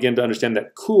 you now begin to understand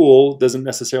that cool doesn't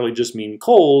necessarily just mean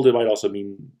cold. It might also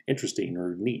mean interesting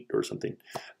or neat or something.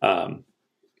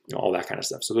 All that kind of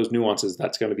stuff. So those nuances,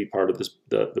 that's going to be part of this,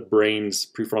 the brain's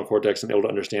prefrontal cortex and able to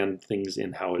understand things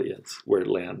in how it is, where it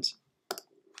lands.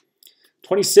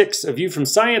 26, A View from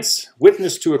Science,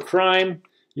 Witness to a Crime.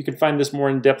 You can find this more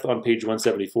in depth on page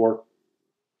 174.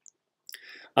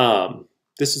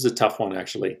 This is a tough one,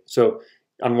 actually. So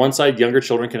on one side, younger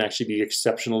children can actually be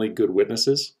exceptionally good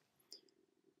witnesses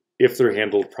if they're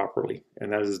handled properly.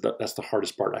 And that's the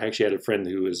hardest part. I actually had a friend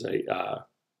who was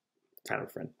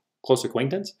close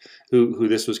acquaintance, who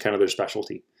this was kind of their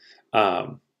specialty.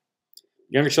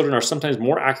 Younger children are sometimes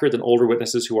more accurate than older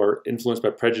witnesses who are influenced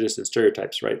by prejudice and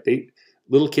stereotypes, right?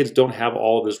 Little kids don't have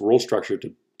all of this world structure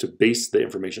to base the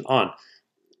information on.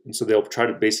 And so they'll try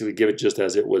to basically give it just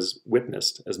as it was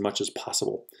witnessed as much as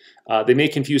possible. They may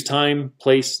confuse time,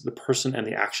 place, the person, and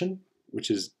the action,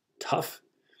 which is tough.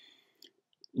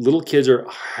 little kids are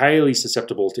highly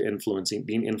susceptible to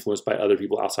being influenced by other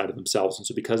people outside of themselves. And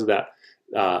so because of that,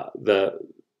 all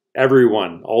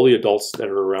the adults that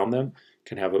are around them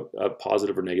can have a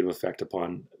positive or negative effect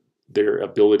upon their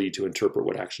ability to interpret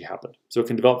what actually happened. So it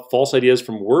can develop false ideas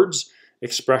from words,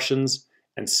 expressions,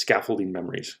 and scaffolding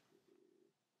memories.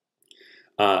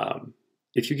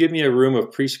 If you give me a room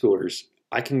of preschoolers,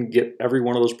 I can get every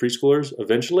one of those preschoolers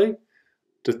eventually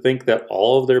to think that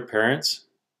all of their parents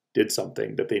did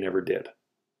something that they never did.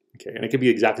 Okay, and it could be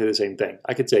exactly the same thing.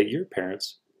 I could say, your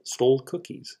parents stole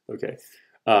cookies. Okay,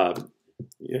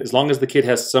 as long as the kid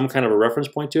has some kind of a reference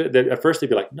point to it, at first they'd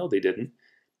be like, no, they didn't.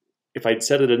 If I'd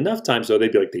said it enough times, though,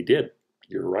 they'd be like, they did.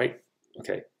 You're right.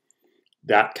 Okay,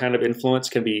 that kind of influence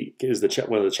is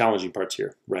one of the challenging parts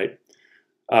here, right?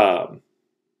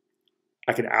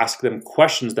 I can ask them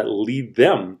questions that lead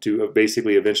them to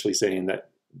basically eventually saying that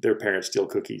their parents steal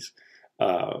cookies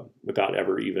without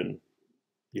ever even,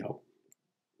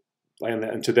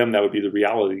 and to them that would be the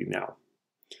reality now.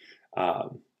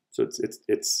 So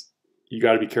it's you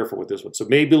got to be careful with this one. So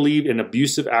may believe an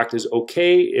abusive act is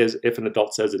okay as if an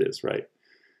adult says it is, right?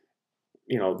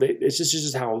 It's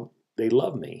just how they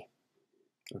love me.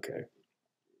 Okay.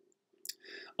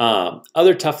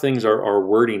 Other tough things are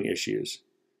wording issues.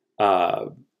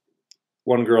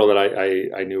 One girl that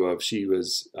I knew of, she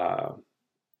was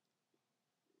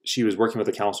working with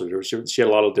a counselor. She had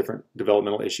a lot of different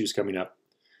developmental issues coming up,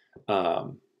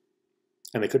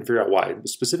 and they couldn't figure out why.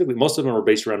 Specifically, most of them were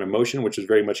based around emotion, which was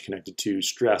very much connected to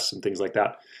stress and things like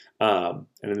that. And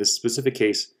in this specific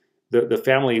case, the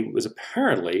family was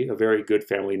apparently a very good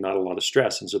family, not a lot of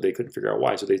stress, and so they couldn't figure out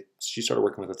why. So she started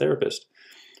working with a therapist.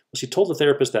 Well, she told the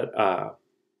therapist that,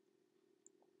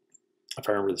 if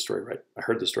I remember the story right, I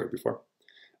heard the story before.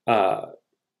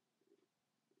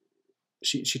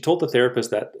 She told the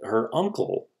therapist that her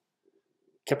uncle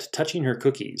kept touching her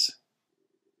cookies,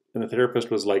 and the therapist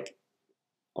was like,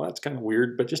 "Well, that's kind of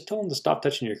weird, but just tell him to stop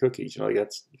touching your cookies."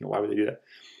 Why would they do that?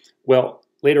 Well,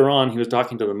 later on, he was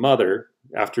talking to the mother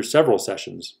after several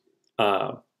sessions.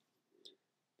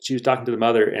 She was talking to the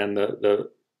mother, and the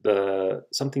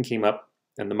something came up,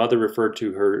 and the mother referred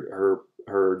to her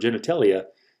genitalia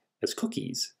as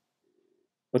cookies.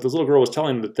 What this little girl was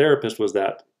telling the therapist was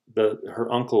that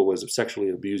her uncle was sexually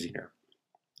abusing her.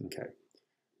 Okay.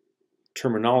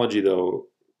 Terminology, though,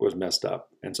 was messed up,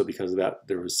 and so because of that,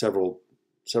 there was several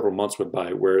months went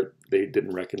by where they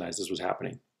didn't recognize this was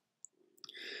happening.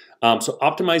 So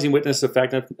optimizing witness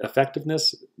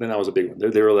effectiveness, then that was a big one.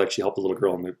 They were actually help the little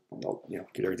girl and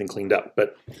get everything cleaned up,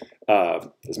 but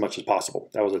as much as possible.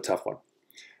 That was a tough one.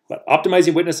 But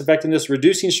optimizing witness effectiveness,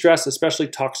 reducing stress, especially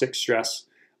toxic stress,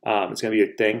 it's going to be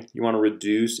a thing. You want to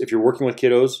reduce, if you're working with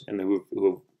kiddos and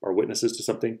who are witnesses to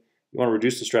something, you want to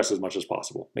reduce the stress as much as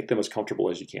possible. Make them as comfortable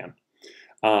as you can.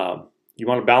 You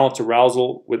want to balance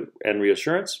arousal and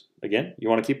reassurance. Again, you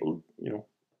want to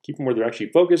keep them where they're actually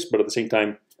focused, but at the same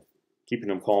time, keeping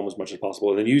them calm as much as possible.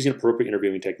 And then using appropriate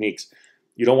interviewing techniques.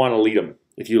 You don't want to lead them.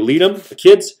 If you lead them, the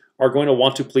kids are going to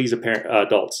want to please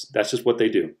adults. That's just what they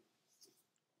do.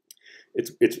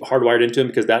 It's hardwired into them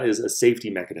because that is a safety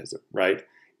mechanism, right?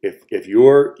 If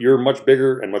you're much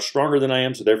bigger and much stronger than I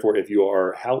am, so therefore if you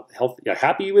are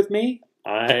happy with me,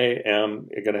 I am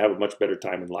going to have a much better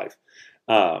time in life.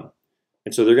 And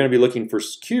so they're going to be looking for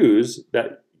cues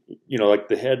that, like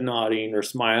the head nodding or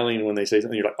smiling when they say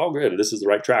something. You're like, oh, good, this is the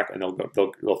right track, and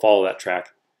they'll follow that track,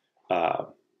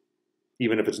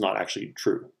 even if it's not actually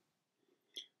true.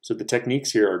 So the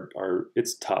techniques here are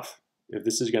it's tough. If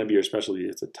this is going to be your specialty,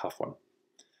 it's a tough one.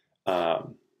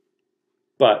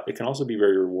 But it can also be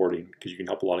very rewarding because you can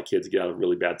help a lot of kids get out of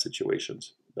really bad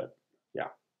situations. But yeah.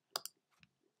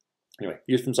 Anyway,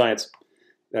 Youth from Science,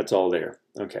 that's all there.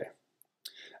 Okay.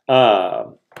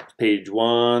 Page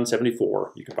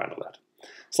 174, you can find all that.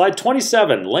 Slide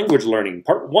 27, language learning,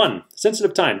 part 1,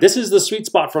 sensitive time. This is the sweet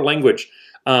spot for language.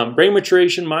 Brain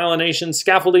maturation, myelination,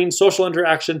 scaffolding, social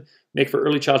interaction make for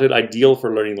early childhood ideal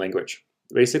for learning language.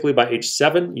 Basically, by age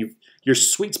 7, your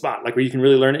sweet spot, like where you can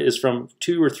really learn it, is from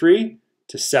 2 or 3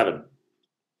 to 7.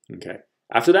 Okay.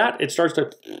 After that, it starts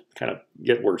to kind of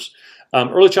get worse.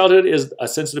 Early childhood is a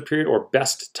sensitive period or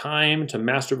best time to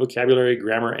master vocabulary,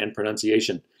 grammar, and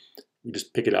pronunciation. You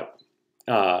just pick it up.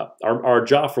 Our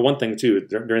jaw, for one thing, too,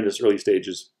 during this early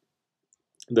stages,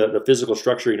 the physical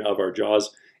structuring of our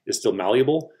jaws is still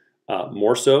malleable,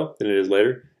 more so than it is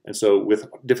later. And so with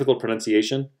difficult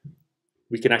pronunciation,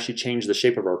 we can actually change the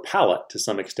shape of our palate to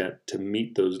some extent to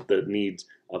meet the needs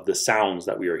of the sounds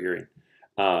that we are hearing.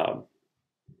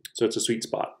 So it's a sweet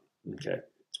spot. Okay,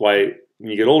 that's why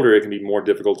when you get older, it can be more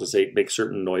difficult to make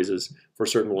certain noises for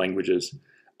certain languages,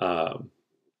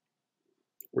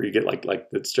 where you get like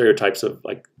the stereotypes of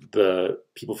like the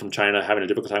people from China having a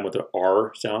difficult time with the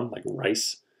R sound, like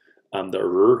rice.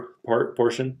 The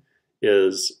portion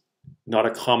is not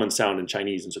a common sound in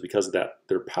Chinese, and so because of that,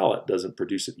 their palate doesn't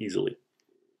produce it easily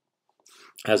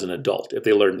as an adult if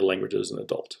they learn the language as an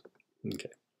adult. Okay.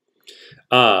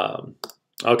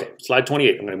 Okay, slide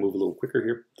 28. I'm going to move a little quicker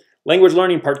here. Language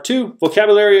learning part 2,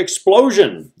 vocabulary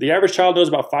explosion. The average child knows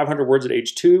about 500 words at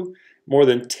age 2, more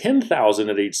than 10,000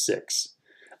 at age 6.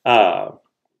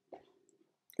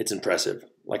 It's impressive,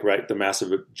 like right, the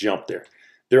massive jump there.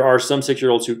 There are some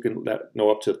 6-year-olds who can know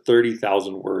up to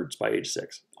 30,000 words by age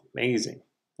 6. Amazing.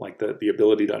 Like the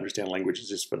ability to understand language is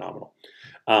just phenomenal.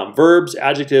 Verbs,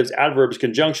 adjectives, adverbs,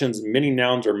 conjunctions, many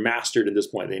nouns are mastered at this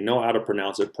point. They know how to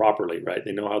pronounce it properly, right?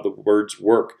 They know how the words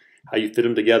work, how you fit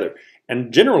them together.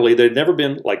 And generally, they've never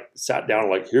been like sat down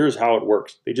like, here's how it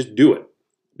works. They just do it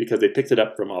because they picked it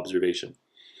up from observation.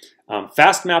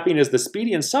 Fast mapping is the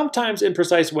speedy and sometimes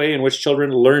imprecise way in which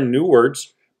children learn new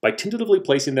words by tentatively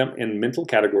placing them in mental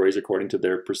categories according to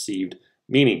their perceived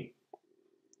meaning.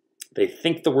 They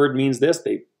think the word means this,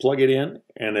 they plug it in,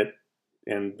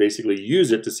 and basically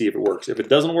use it to see if it works. If it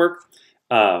doesn't work,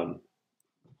 they'll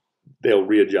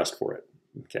readjust for it.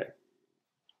 Okay.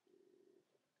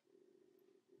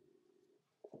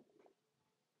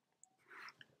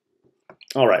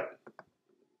 All right.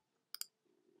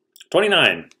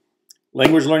 29.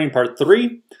 Language learning part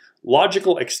 3,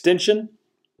 logical extension.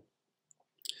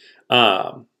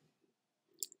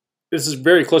 This is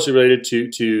very closely related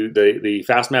to the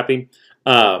fast mapping.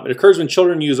 It occurs when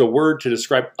children use a word to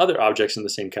describe other objects in the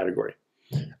same category.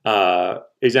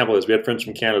 Example is, we had friends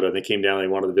from Canada, and they came down and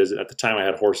they wanted to visit. At the time, I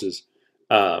had horses,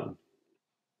 and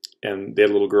they had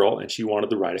a little girl, and she wanted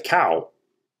to ride a cow.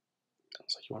 I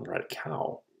was like, you want to ride a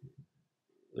cow?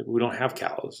 Like, we don't have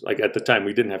cows. Like, at the time,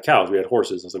 we didn't have cows. We had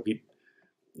horses. I was like, we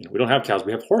don't have cows.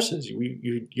 We have horses.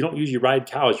 You don't usually ride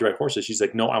cows. You ride horses. She's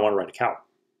like, no, I want to ride a cow.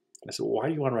 I said, well, why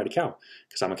do you want to ride a cow?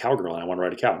 Because I'm a cowgirl and I want to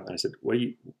ride a cow. And I said,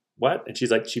 what? And she's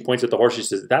like, she points at the horse. She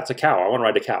says, that's a cow. I want to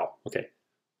ride a cow. Okay.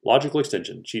 Logical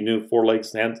extension. She knew 4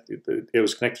 legs and it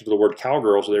was connected to the word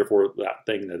cowgirl. So therefore that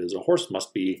thing that is a horse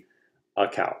must be a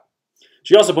cow.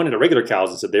 She also pointed at regular cows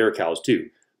and said, they're cows too.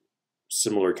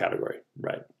 Similar category,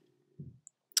 right?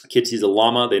 Kid sees a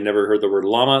llama. They never heard the word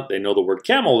llama. They know the word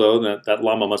camel though. That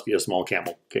llama must be a small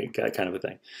camel. Okay. Kind of a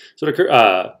thing. So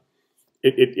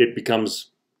it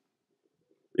becomes,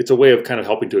 it's a way of kind of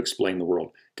helping to explain the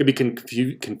world. It could be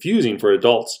confusing for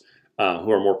adults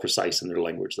who are more precise in their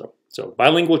language, though. So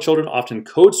bilingual children often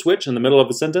code switch in the middle of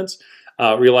a sentence,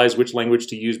 realize which language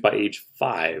to use by age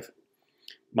 5.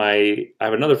 I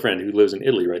have another friend who lives in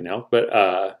Italy right now,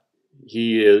 but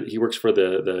he works for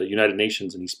the United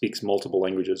Nations and he speaks multiple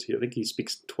languages. I think he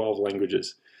speaks 12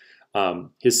 languages.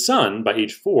 His son, by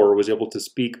age 4, was able to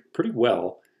speak pretty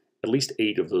well at least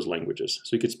 8 of those languages.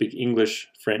 So he could speak English,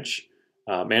 French,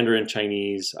 Mandarin,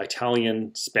 Chinese,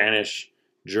 Italian, Spanish,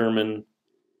 German,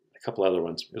 a couple other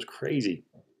ones. It was crazy.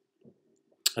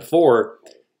 At 4,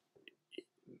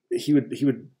 he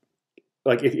would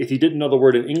like if he didn't know the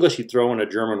word in English, he'd throw in a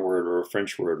German word or a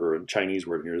French word or a Chinese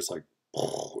word, and you're just like,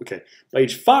 oh, okay. By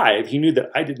age 5, he knew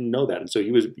that I didn't know that, and so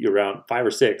he was around 5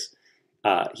 or 6.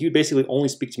 He would basically only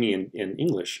speak to me in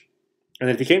English, and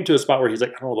then if he came to a spot where he's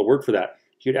like, I don't know the word for that,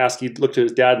 he'd look to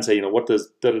his dad and say, what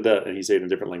does da-da-da, and he'd say it in a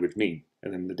different language mean?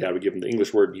 And then the dad would give him the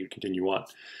English word and he would continue on.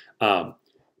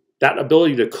 That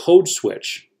ability to code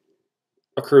switch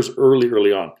occurs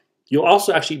early on. You'll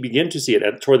also actually begin to see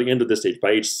it toward the end of this stage, by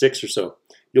age 6 or so.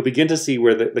 You'll begin to see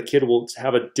where the kid will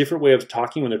have a different way of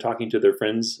talking when they're talking to their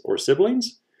friends or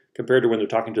siblings, compared to when they're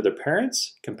talking to their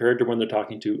parents, compared to when they're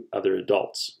talking to other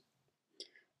adults.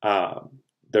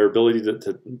 Their ability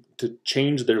to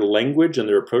change their language and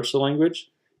their approach to language,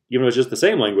 even though it's just the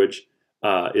same language,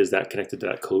 is that connected to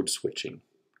that code switching.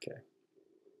 Okay.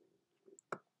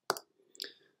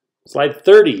 Slide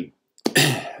 30.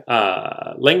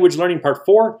 Language learning part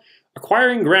 4,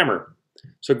 acquiring grammar.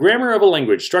 So grammar of a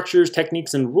language, structures,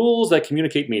 techniques, and rules that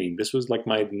communicate meaning. This was like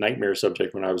my nightmare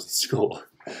subject when I was in school.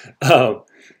 I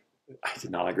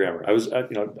did not like grammar. I was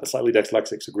slightly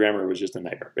dyslexic, so grammar was just a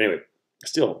nightmare. But anyway, I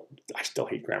still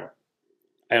hate grammar.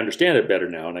 I understand it better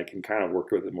now, and I can kind of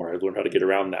work with it more. I've learned how to get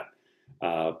around that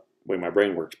way my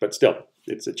brain works, but still,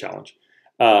 it's a challenge.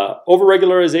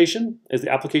 Over-regularization is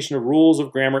the application of rules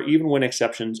of grammar even when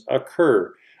exceptions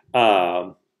occur.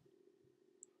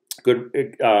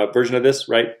 Good version of this,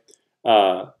 right?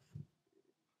 A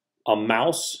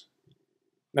mouse.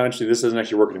 No, actually, this doesn't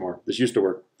actually work anymore. This used to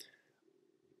work.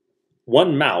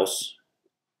 One mouse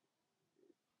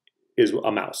is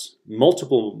a mouse.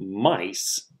 Multiple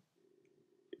mice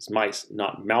is mice,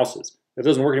 not mouses. That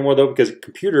doesn't work anymore though, because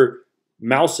computer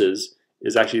mouses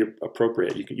is actually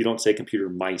appropriate. You don't say computer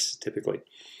mice typically.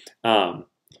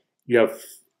 You have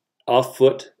a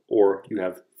foot, or you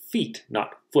have feet,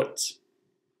 not foots.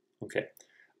 Okay.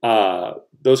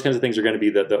 Those kinds of things are going to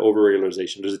be the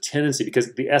over-regularization. There's a tendency,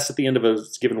 because the S at the end of a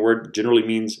given word generally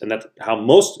means, and that's how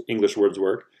most English words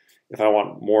work. If I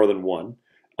want more than one,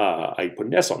 I put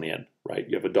an S on the end, right?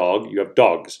 You have a dog, you have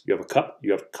dogs. You have a cup,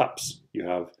 you have cups. You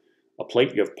have a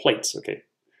plate, you have plates. Okay.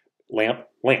 Lamp,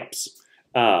 lamps.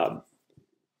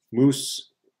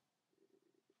 Moose,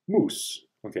 moose.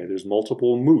 Okay, there's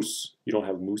multiple moose. You don't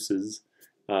have mooses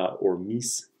or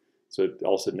meese. So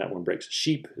all of a sudden that one breaks.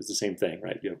 Sheep is the same thing,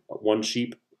 right? You have one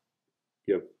sheep,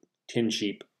 you have 10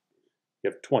 sheep, you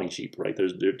have 20 sheep, right?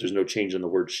 There's no change in the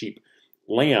word sheep.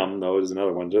 Lamb, though, is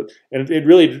another one. And it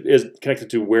really is connected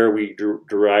to where we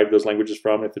derive those languages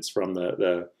from, if it's from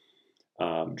the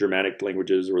Germanic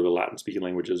languages or the Latin-speaking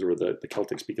languages or the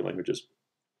Celtic-speaking languages.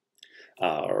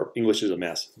 Or English is a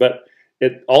mess. But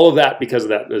all of that, because of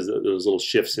that, those little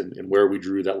shifts in where we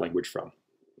drew that language from.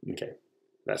 Okay,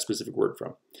 that specific word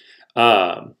from.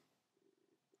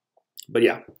 But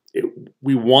yeah,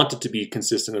 we want it to be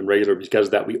consistent and regular, because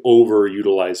of that we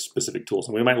overutilize specific tools.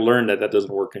 And we might learn that that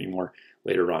doesn't work anymore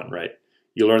later on, right?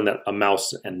 You learn that a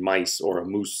mouse and mice, or a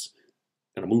moose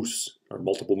and a moose, or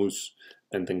multiple moose,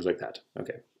 and things like that.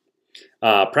 Okay.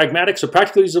 Pragmatic, so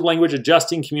practical use of language,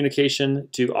 adjusting communication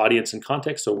to audience and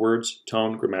context, so words,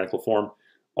 tone, grammatical form,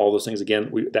 all those things.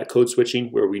 Again, that code switching,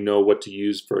 where we know what to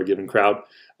use for a given crowd.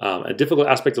 A difficult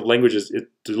aspect of language is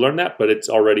to learn that, but it's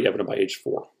already evident by age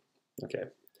 4. Okay.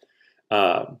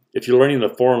 If you're learning the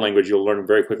foreign language, you'll learn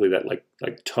very quickly that like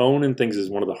tone and things is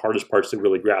one of the hardest parts to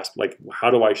really grasp. Like, how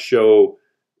do I show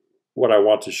what I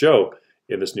want to show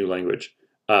in this new language?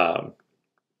 So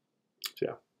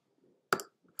yeah.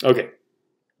 Okay.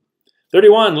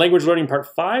 31, language learning part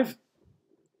 5.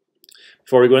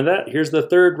 Before we go into that, here's the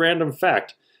third random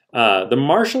fact. The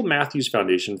Marshall Matthews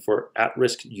Foundation for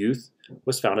At-Risk Youth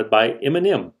was founded by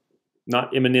Eminem.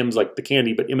 Not M&M's like the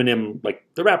candy, but Eminem like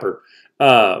the rapper.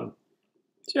 So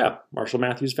yeah, Marshall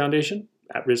Matthews Foundation,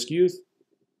 At-Risk Youth,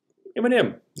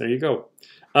 Eminem. There you go.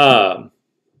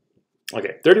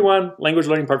 Okay, 31, language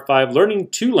learning part 5, learning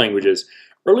 2 languages.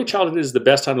 Early childhood is the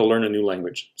best time to learn a new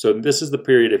language. So this is the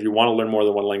period, if you want to learn more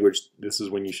than one language, this is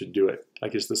when you should do it.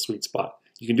 Like, it's the sweet spot.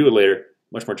 You can do it later,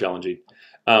 much more challenging.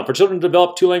 For children to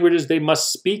develop 2 languages, they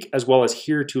must speak as well as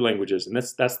hear 2 languages. And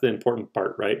that's the important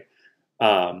part, right?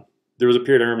 There was a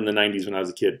period I remember in the 90s when I was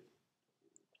a kid,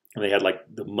 and they had like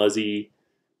the Muzzy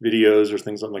videos or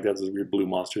things like that. This weird blue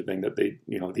monster thing that they,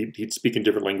 he'd speak in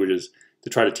different languages to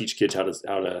try to teach kids how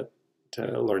to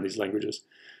learn these languages.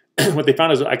 What they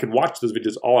found is I could watch those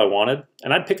videos all I wanted,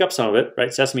 and I'd pick up some of it,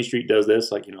 right? Sesame Street does this,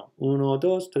 like, uno,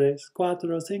 dos, tres,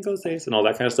 cuatro, cinco, seis, and all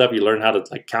that kind of stuff. You learn how to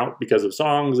like count because of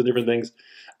songs and different things.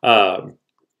 But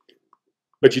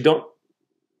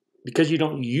because you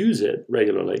don't use it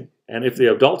regularly, and if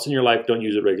the adults in your life don't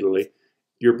use it regularly,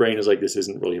 your brain is like, this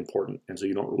isn't really important, and so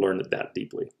you don't learn it that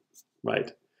deeply, right?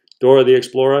 Dora the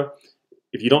Explorer.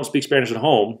 If you don't speak Spanish at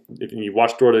home, if you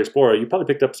watch Dora the Explorer, you probably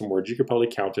picked up some words. You could probably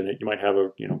count in it. You might have a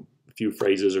few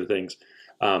phrases or things,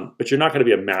 but you're not going to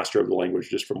be a master of the language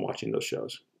just from watching those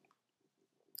shows,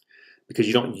 because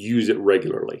you don't use it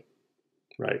regularly,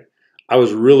 right? I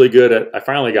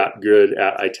finally got good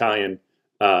at Italian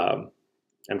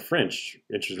and French,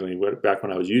 interestingly, back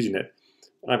when I was using it.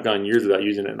 I've gone years without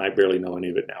using it, and I barely know any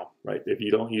of it now, right? If you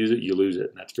don't use it, you lose it,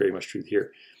 and that's very much true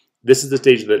here. This is the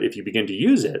stage that if you begin to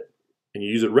use it, and you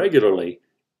use it regularly,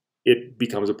 it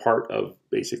becomes a part of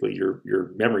basically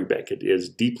your memory bank. It is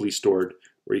deeply stored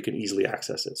where you can easily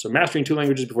access it. So mastering 2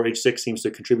 languages before age 6 seems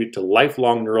to contribute to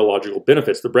lifelong neurological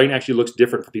benefits. The brain actually looks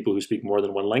different for people who speak more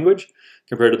than 1 language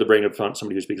compared to the brain of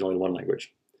somebody who speaks only 1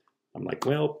 language. I'm like,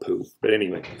 well, poo. But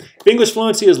anyway, if English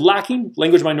fluency is lacking,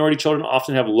 language minority children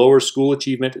often have lower school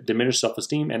achievement, diminished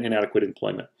self-esteem, and inadequate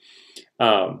employment.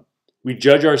 We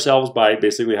judge ourselves by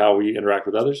basically how we interact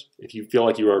with others. If you feel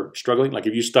like you are struggling, like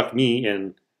if you stuck me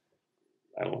in,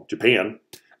 I don't know, Japan,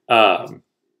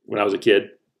 when I was a kid,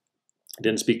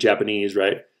 didn't speak Japanese,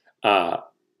 right?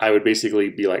 I would basically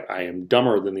be like, I am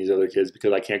dumber than these other kids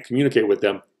because I can't communicate with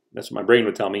them. That's what my brain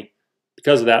would tell me.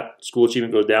 Because of that, school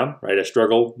achievement goes down, right? I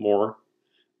struggle more.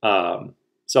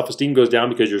 Self-esteem goes down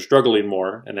because you're struggling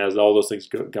more. And as all those things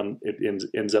come, it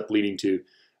ends up leading to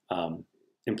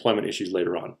employment issues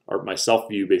later on. Or my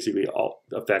self-view basically all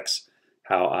affects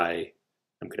how I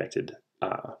am connected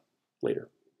later,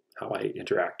 how I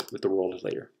interact with the world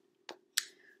later.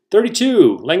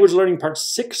 32, language learning part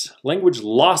 6, language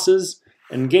losses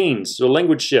and gains. So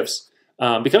language shifts.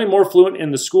 Becoming more fluent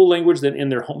in the school language than in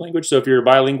their home language. So if you're a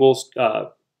bilingual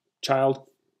child,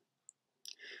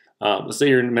 let's say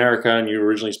you're in America and you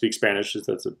originally speak Spanish,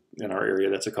 in our area,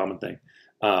 that's a common thing.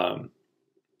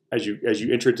 As you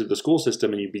enter into the school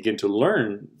system and you begin to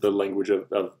learn the language of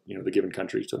the given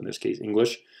country, so in this case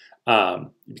English,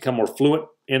 you become more fluent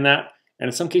in that, and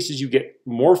in some cases you get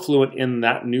more fluent in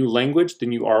that new language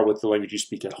than you are with the language you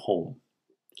speak at home.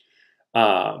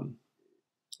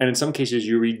 And in some cases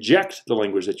you reject the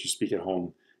language that you speak at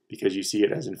home because you see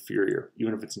it as inferior,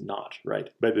 even if it's not, right?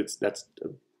 But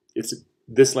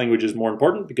this language is more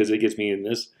important because it gets me in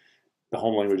this. The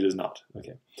home language is not.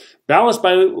 Okay. Balanced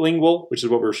bilingual, which is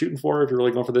what we're shooting for if you're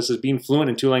really going for this, is being fluent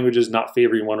in two languages, not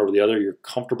favoring one over the other. You're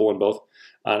comfortable in both.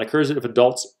 And it occurs if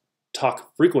adults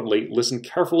talk frequently, listen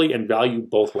carefully, and value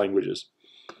both languages.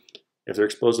 If they're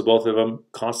exposed to both of them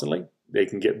constantly, they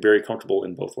can get very comfortable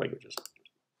in both languages.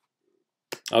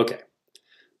 Okay.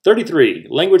 33,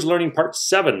 language learning part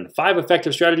 7, 5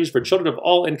 effective strategies for children of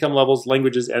all income levels,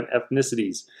 languages, and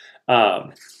ethnicities.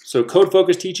 So code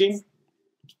focused teaching.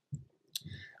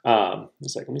 Let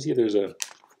me see if there's I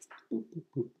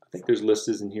think there's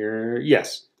lists in here.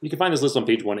 Yes, you can find this list on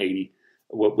page 180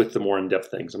 with the more in-depth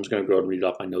things. I'm just going to go ahead and read it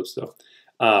off my notes though.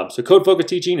 So code-focused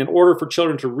teaching, in order for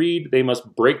children to read, they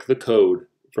must break the code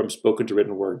from spoken to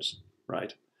written words,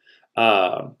 right?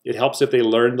 It helps if they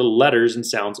learn the letters and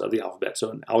sounds of the alphabet. So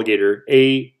an alligator,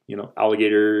 A,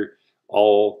 alligator,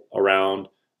 all around,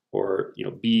 or,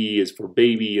 B is for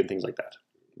baby and things like that.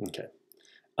 Okay.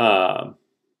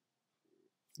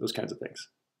 Those kinds of things.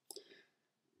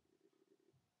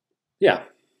 Yeah,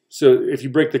 so if you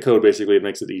break the code, basically, it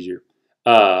makes it easier.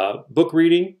 Book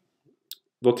reading,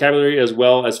 vocabulary, as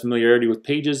well as familiarity with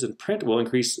pages and print will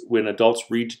increase when adults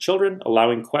read to children,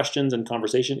 allowing questions and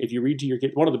conversation. If you read to your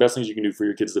kids, one of the best things you can do for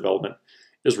your kids' development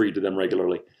is read to them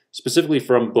regularly, specifically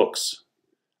from books,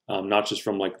 not just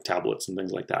from like tablets and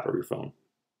things like that or your phone.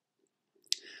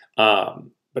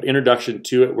 But introduction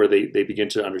to it where they begin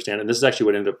to understand, and this is actually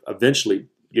what ended up eventually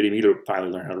getting me to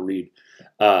finally learn how to read.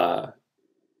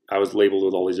 I was labeled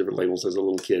with all these different labels as a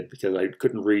little kid because I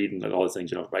couldn't read and all these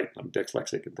things, right? I'm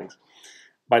dyslexic and things.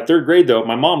 By 3rd grade, though,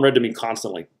 my mom read to me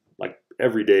constantly, like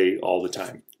every day, all the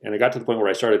time. And it got to the point where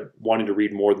I started wanting to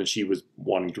read more than she was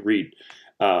wanting to read.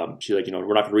 She's like,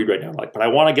 we're not going to read right now. I'm like, but I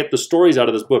want to get the stories out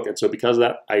of this book. And so because of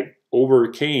that, I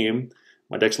overcame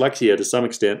my dyslexia to some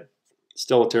extent.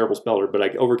 Still a terrible speller, but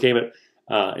I overcame it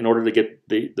in order to get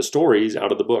the stories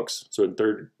out of the books. So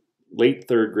in late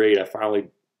third grade, I finally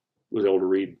was able to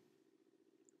read.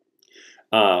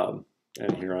 And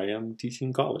here I am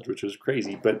teaching college, which was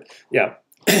crazy. But yeah,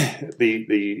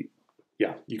 reading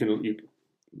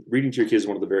to your kids is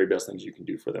one of the very best things you can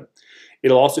do for them.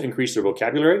 It'll also increase their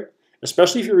vocabulary,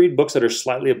 especially if you read books that are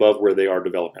slightly above where they are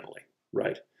developmentally,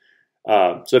 right?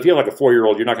 So if you have like a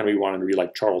 4-year-old, you're not going to be wanting to read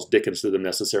like Charles Dickens to them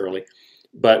necessarily.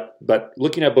 But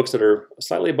looking at books that are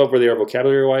slightly above where they are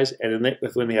vocabulary-wise, and then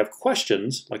when they have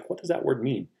questions, like what does that word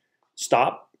mean?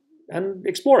 Stop and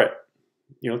explore it.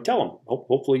 Tell them.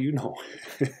 Hopefully you know.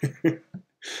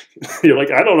 You're like,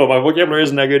 I don't know. My vocabulary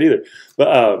isn't that good either.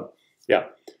 But yeah,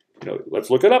 let's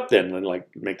look it up then and like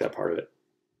make that part of it.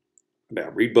 Yeah,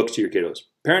 read books to your kiddos.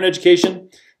 Parent education.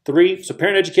 3, so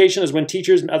parent education is when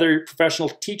teachers and other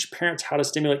professionals teach parents how to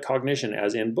stimulate cognition,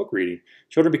 as in book reading.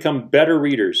 Children become better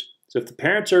readers. So if the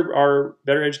parents are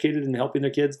better educated in helping their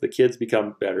kids, the kids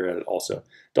become better at it also.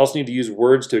 Adults need to use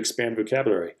words to expand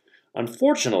vocabulary.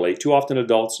 Unfortunately, too often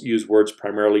adults use words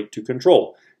primarily to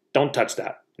control. Don't touch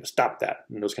that. Stop that.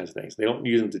 And those kinds of things. They don't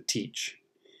use them to teach.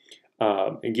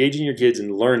 Engaging your kids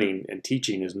in learning and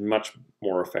teaching is much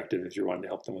more effective if you're wanting to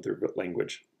help them with their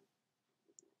language.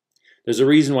 There's a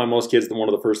reason why most kids, one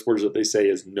of the first words that they say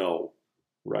is no,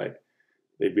 right?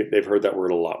 They've heard that word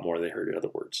a lot more than they heard in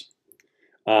other words.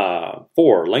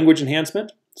 4, language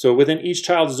enhancement. So within each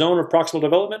child's zone of proximal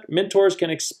development, mentors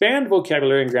can expand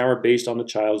vocabulary and grammar based on the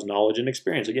child's knowledge and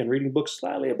experience. Again, reading books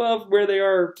slightly above where they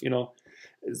are,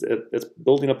 it's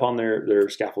building upon their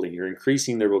scaffolding. You're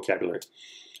increasing their vocabulary.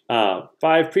 5,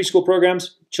 preschool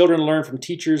programs. Children learn from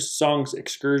teachers, songs,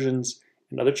 excursions,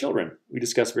 and other children. We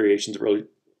discuss variations of early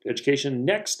education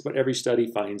next, but every study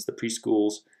finds the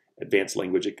preschools advanced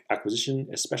language acquisition,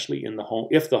 especially in the home,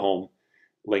 if the home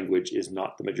language is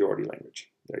not the majority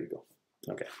language. There you go.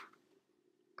 Okay.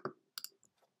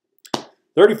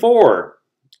 34,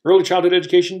 early childhood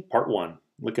education, part 1,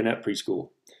 looking at preschool.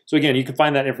 So again, you can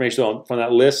find that information from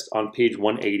that list on page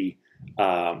 180.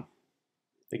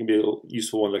 It can be a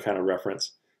useful one to kind of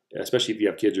reference, especially if you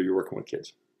have kids or you're working with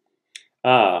kids.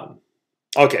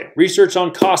 Okay, research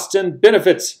on costs and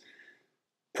benefits.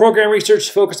 Program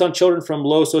research focused on children from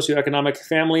low socioeconomic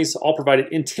families, all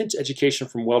provided intense education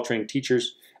from well-trained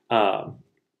teachers. And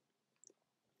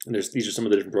these are some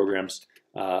of the different programs.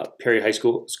 Perry High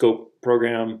School Scope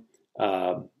Program,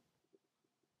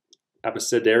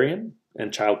 Abecedarian,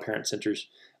 and Child Parent Centers.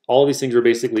 All of these things are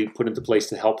basically put into place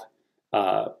to help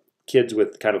kids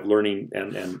with kind of learning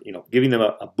and giving them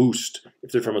a boost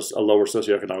if they're from a lower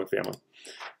socioeconomic family.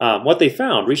 What they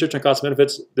found, research on cost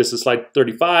benefits, this is slide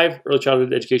 35, early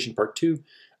childhood education part 2.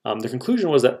 The conclusion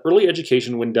was that early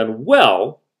education, when done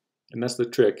well, and that's the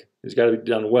trick, it's got to be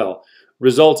done well,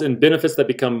 results in benefits that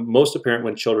become most apparent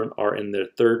when children are in their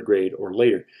 3rd grade or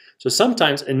later. So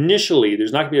sometimes initially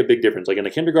there's not going to be a big difference, like in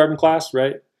a kindergarten class,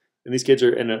 right? And these kids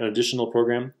are in an additional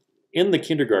program. In the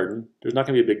kindergarten, there's not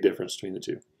going to be a big difference between the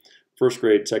two. 1st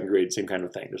grade, 2nd grade, same kind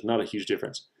of thing. There's not a huge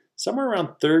difference. Somewhere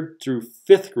around 3rd through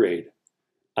 5th grade,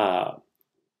 all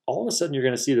of a sudden you're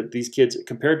going to see that these kids,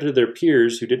 compared to their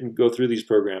peers who didn't go through these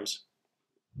programs,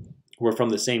 who are from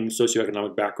the same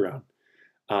socioeconomic background,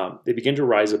 they begin to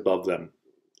rise above them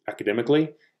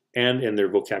academically and in their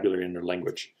vocabulary and their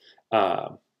language.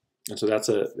 And so that's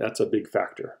a big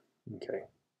factor. Okay,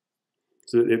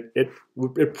 so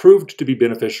it proved to be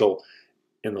beneficial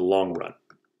in the long run.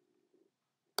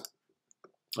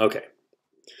 Okay,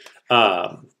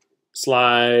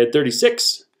 slide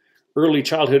 36, early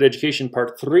childhood education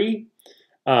part 3.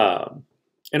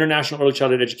 International early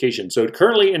childhood education. So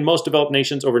currently in most developed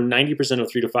nations, over 90% of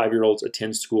 3 to 5-year-olds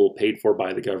attend school paid for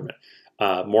by the government.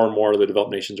 More and more of the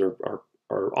developed nations are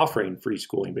offering free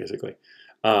schooling, basically.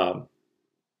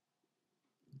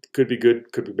 Could be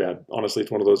good, could be bad. Honestly,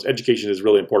 it's one of those. Education is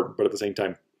really important, but at the same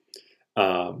time,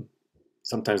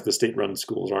 sometimes the state-run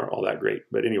schools aren't all that great.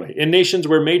 But anyway, in nations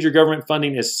where major government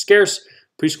funding is scarce,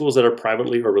 preschools that are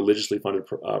privately or religiously funded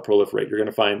proliferate. You're going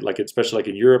to find, like especially like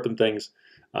in Europe and things,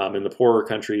 in the poorer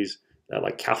countries,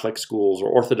 like Catholic schools or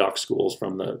Orthodox schools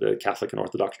from the Catholic and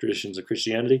Orthodox traditions of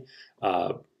Christianity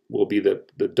will be the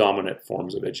dominant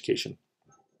forms of education.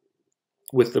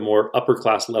 With the more upper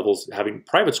class levels having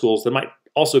private schools that might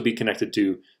also be connected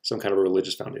to some kind of a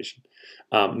religious foundation.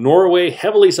 Norway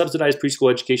heavily subsidized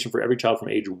preschool education for every child from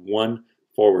age 1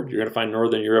 forward. You're going to find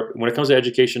Northern Europe, when it comes to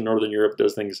education, Northern Europe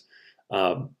does things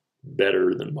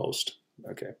better than most.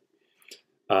 Okay.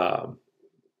 And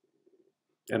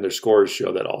their scores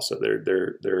show that also.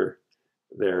 They're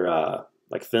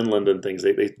like Finland and things.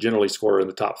 They generally score in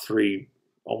the top 3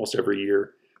 almost every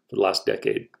year for the last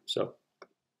decade. So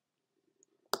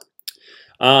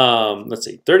let's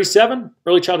see. 37,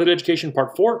 early childhood education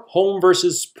part 4, home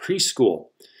versus preschool.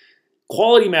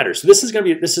 Quality matters. So this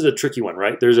is a tricky one,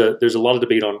 right? There's a lot of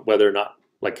debate on whether or not,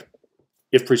 like,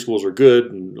 if preschools are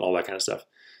good and all that kind of stuff.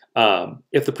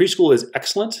 If the preschool is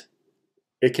excellent,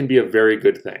 it can be a very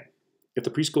good thing. If the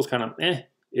preschool is kind of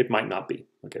it might not be.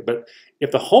 Okay, but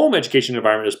if the home education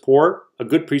environment is poor, a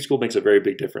good preschool makes a very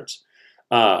big difference.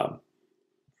 It'll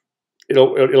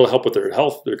help with their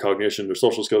health, their cognition, their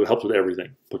social skills. It helps with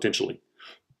everything, potentially.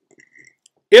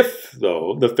 If,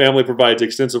 though, the family provides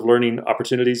extensive learning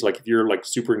opportunities, like if you're like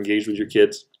super engaged with your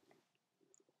kids,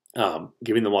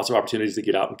 giving them lots of opportunities to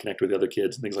get out and connect with other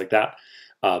kids and things like that,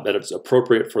 that it's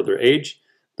appropriate for their age,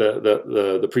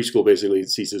 the preschool basically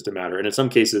ceases to matter. And in some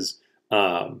cases,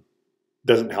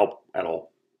 doesn't help at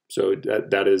all. So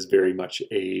that is very much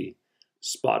a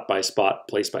spot by spot,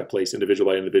 place by place,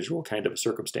 individual by individual kind of a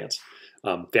circumstance,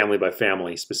 family by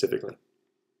family specifically,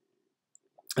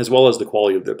 as well as the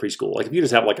quality of the preschool. Like if you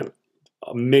just have like an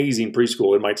amazing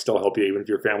preschool, it might still help you even if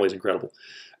your family is incredible.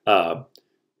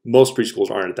 Most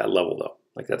preschools aren't at that level though.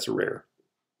 Like that's rare.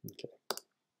 Okay.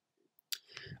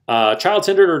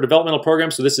 Child-centered or developmental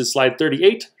programs. So this is slide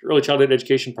 38, early childhood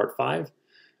education part 5.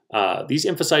 These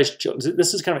emphasize,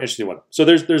 this is kind of an interesting one. So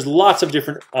there's lots of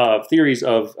different theories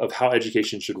of how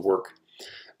education should work.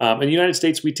 In the United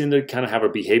States, we tend to kind of have a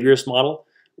behaviorist model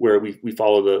where we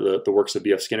follow the works of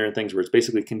B.F. Skinner and things, where it's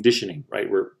basically conditioning, right?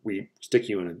 Where we stick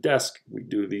you in a desk, we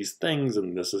do these things,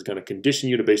 and this is going to condition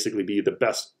you to basically be the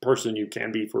best person you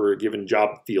can be for a given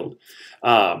job field.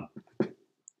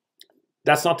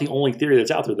 That's not the only theory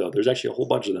that's out there, though. There's actually a whole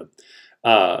bunch of them.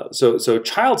 So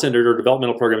child-centered or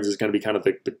developmental programs is going to be kind of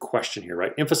the question here,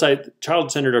 right?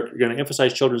 Child-centered are going to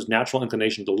emphasize children's natural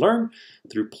inclination to learn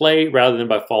through play rather than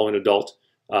by following adult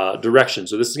direction.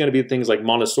 So this is going to be things like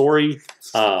Montessori,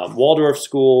 Waldorf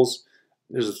schools.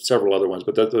 There's several other ones,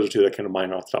 but those are two that kind of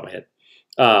mine off the top of my head.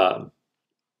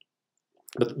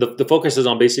 But the focus is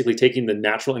on basically taking the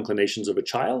natural inclinations of a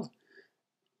child,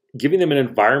 giving them an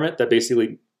environment that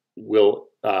basically will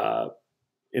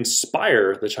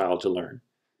inspire the child to learn,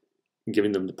 and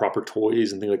giving them the proper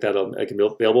toys and things like that can be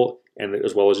available, and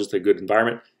as well as just a good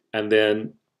environment, and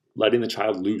then letting the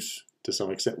child loose to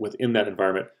some extent within that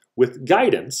environment with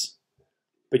guidance,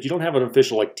 but you don't have an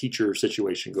official like teacher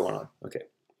situation going on. Okay.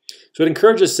 So it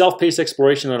encourages self-paced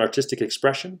exploration and artistic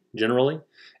expression generally,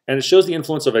 and it shows the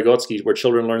influence of Vygotsky, where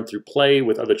children learn through play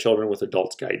with other children with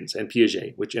adults' guidance, and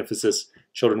Piaget, which emphasis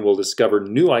children will discover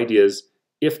new ideas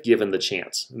if given the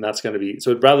chance. And that's going to be,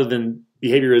 so rather than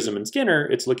behaviorism and Skinner,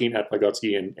 it's looking at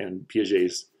Vygotsky and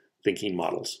Piaget's thinking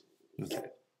models. Okay.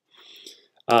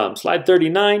 Slide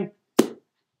 39,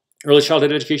 Early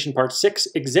Childhood Education, Part 6,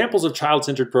 examples of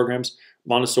child-centered programs.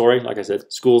 Montessori, like I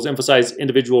said, schools emphasize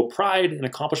individual pride and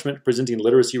accomplishment, presenting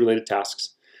literacy-related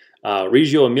tasks.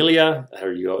 Reggio Emilia,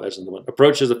 there you go, that's the one,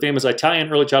 approaches a famous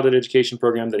Italian early childhood education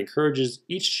program that encourages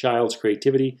each child's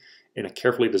creativity in a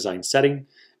carefully designed setting.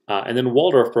 And then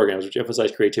Waldorf programs, which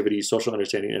emphasize creativity, social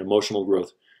understanding, and emotional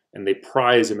growth, and they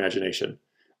prize imagination.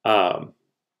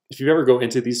 If you ever go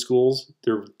into these schools,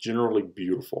 they're generally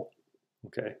beautiful.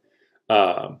 Okay.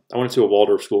 I went to a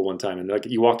Waldorf school one time, and like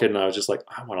you walk in, and I was just like,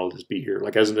 I want to just be here.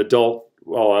 Like as an adult,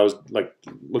 while I was like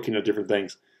looking at different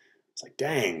things, it's like,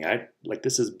 dang,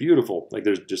 this is beautiful. Like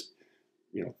there's just,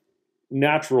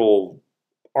 natural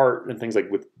art and things like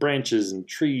with branches and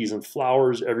trees and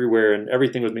flowers everywhere, and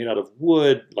everything was made out of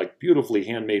wood, like beautifully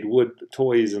handmade wood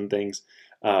toys and things,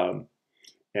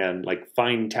 and like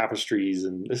fine tapestries,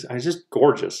 and it's just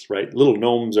gorgeous, right? Little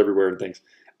gnomes everywhere and things.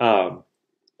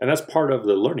 And that's part of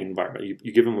the learning environment.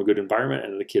 You give them a good environment,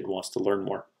 and the kid wants to learn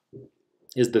more,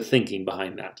 is the thinking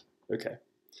behind that. Okay.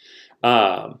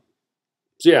 So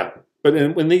yeah, but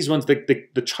then when these ones,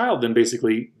 the child then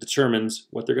basically determines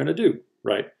what they're going to do,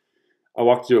 right? I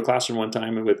walked into a classroom one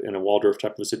time in a Waldorf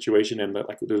type of a situation, and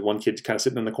like there's one kid kind of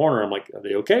sitting in the corner. I'm like, are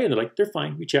they okay? And they're like, they're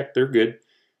fine. We checked. They're good.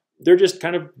 They're just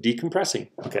kind of decompressing.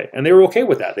 Okay. And they were okay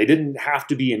with that. They didn't have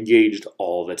to be engaged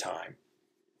all the time.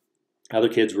 Other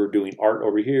kids were doing art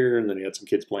over here, and then you had some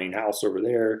kids playing house over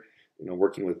there,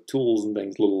 working with tools and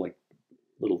things, little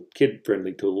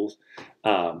kid-friendly tools.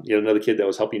 You had another kid that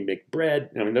was helping make bread.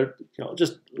 I mean, there,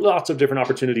 just lots of different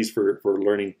opportunities for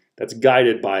learning that's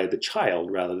guided by the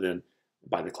child rather than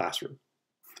by the classroom.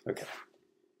 Okay.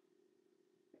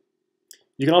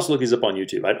 You can also look these up on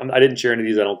YouTube. I didn't share any of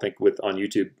these, I don't think, on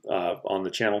YouTube on the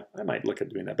channel. I might look at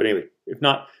doing that. But anyway, if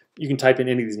not, you can type in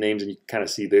any of these names and you can kind of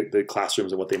see the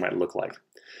classrooms and what they might look like.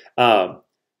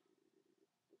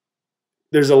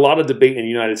 There's a lot of debate in the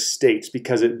United States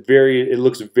because it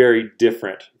looks very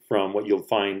different from what you'll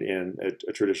find in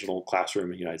a traditional classroom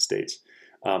in the United States.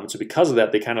 So because of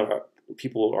that,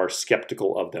 people are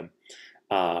skeptical of them.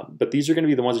 But these are going to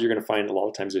be the ones that you're going to find a lot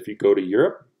of times if you go to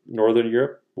Europe, Northern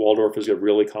Europe. Waldorf is a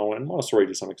really common, and Montessori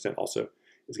to some extent also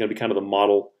is going to be kind of the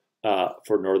model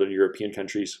for Northern European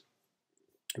countries.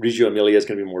 Reggio Emilia is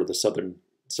going to be more of the southern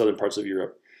parts of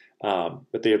Europe,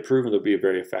 but they have proven to be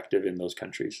very effective in those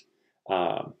countries.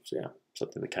 So yeah,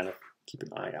 something to kind of keep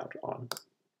an eye out on.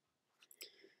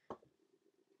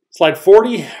 Slide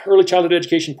 40, Early Childhood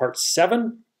Education, Part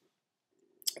 7,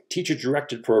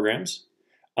 Teacher-Directed Programs.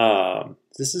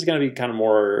 This is going to be kind of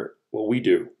more what we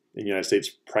do in the United States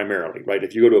primarily, right?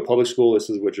 If you go to a public school, this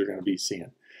is what you're going to be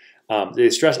seeing. They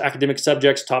stress academic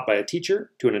subjects taught by a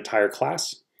teacher to an entire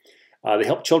class. They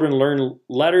help children learn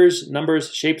letters,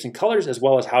 numbers, shapes, and colors, as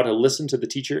well as how to listen to the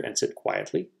teacher and sit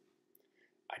quietly.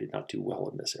 I did not do well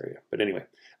in this area, but anyway.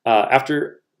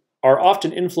 Are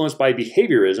often influenced by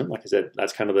behaviorism. Like I said,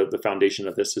 that's kind of the foundation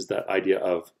of this, is that idea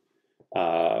of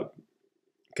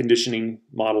conditioning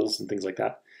models and things like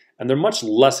that. And they're much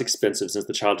less expensive since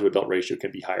the child-to-adult ratio can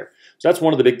be higher. So that's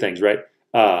one of the big things, right?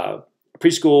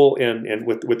 Preschool and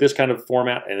with this kind of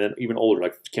format, and then even older,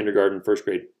 like kindergarten, first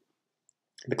grade,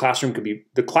 the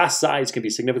class size can be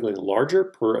significantly larger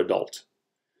per adult.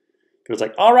 Because it's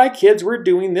like, all right, kids, we're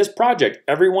doing this project.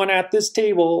 Everyone at this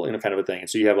table, kind of a thing. And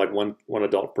so you have like one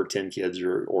adult per 10 kids,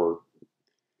 or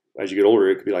as you get older,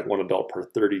 it could be like one adult per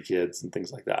 30 kids and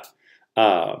things like that.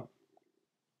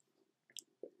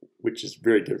 Which is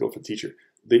very difficult for the teacher.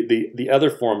 The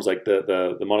other forms like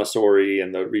the Montessori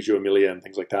and the Reggio Emilia and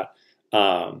things like that,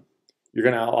 you're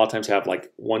going to a lot of times have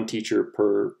like one teacher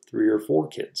per 3 or 4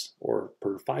 kids or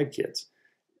per 5 kids,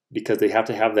 because they have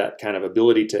to have that kind of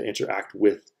ability to interact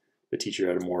with the teacher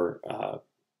at in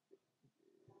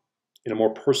a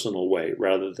more personal way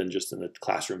rather than just in a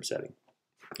classroom setting.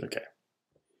 Okay.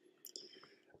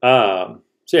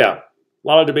 So yeah. A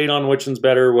lot of debate on which one's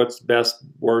better, what's best,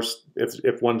 worst,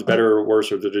 if one's better or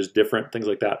worse, or they're just different, things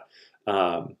like that.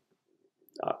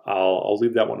 I'll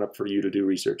leave that one up for you to do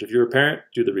research. If you're a parent,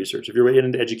 do the research. If you're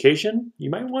into education, you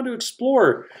might want to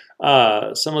explore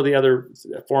some of the other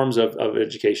forms of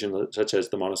education, such as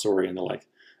the Montessori and the like.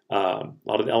 A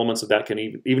lot of the elements of that can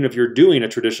even if you're doing a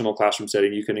traditional classroom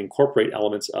setting, you can incorporate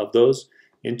elements of those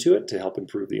into it to help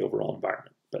improve the overall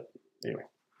environment. But anyway,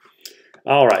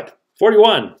 all right,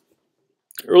 41.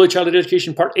 Early Childhood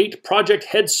Education Part 8, Project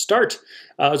Head Start.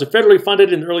 It was federally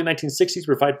funded in the early 1960s to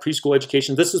provide preschool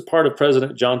education. This is part of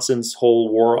President Johnson's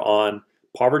whole war on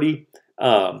poverty.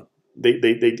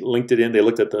 They linked it in. They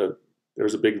looked at there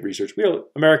was a big research.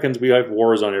 Americans, we have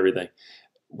wars on everything.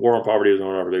 War on poverty is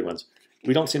one of our big ones.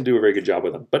 We don't seem to do a very good job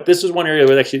with them. But this is one area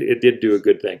where actually it did do a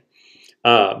good thing.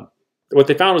 What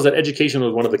they found was that education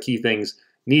was one of the key things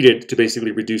needed to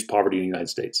basically reduce poverty in the United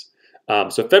States.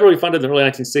 So federally funded in the early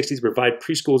 1960s to provide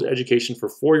preschool education for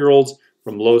 4-year-olds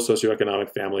from low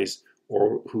socioeconomic families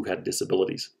or who had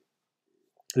disabilities.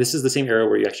 This is the same area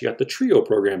where you actually got the TRIO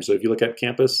program. So if you look at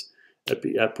campus at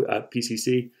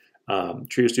PCC,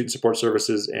 TRIO Student Support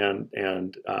Services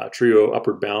and TRIO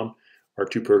Upward Bound are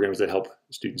 2 programs that help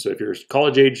students. So if you're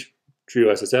college age,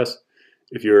 TRIO SSS.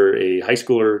 If you're a high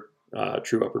schooler,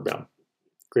 TRIO Upward Bound.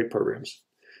 Great programs.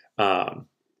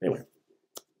 Anyway,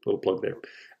 little plug there.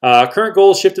 Current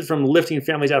goals shifted from lifting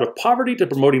families out of poverty to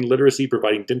promoting literacy,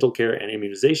 providing dental care and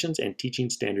immunizations, and teaching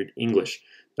standard English.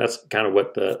 That's kind of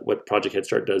what Project Head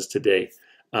Start does today.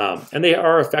 And they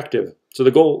are effective. So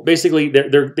the goal, basically,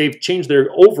 they've changed their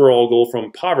overall goal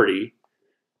from poverty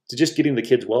to just getting the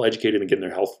kids well educated and getting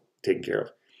their health taken care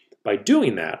of. By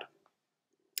doing that,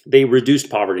 they reduced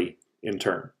poverty in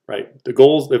turn, right?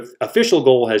 The official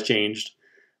goal has changed,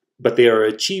 but they are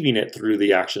achieving it through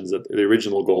the actions, the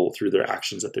original goal, through their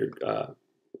actions that they're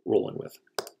rolling with.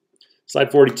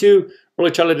 Slide 42,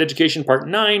 Early Childhood Education Part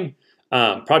 9,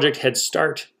 Project Head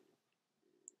Start.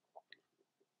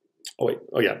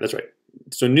 Oh yeah, that's right.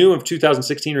 So new of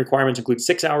 2016 requirements include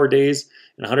 6-hour days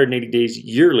and 180 days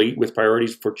yearly with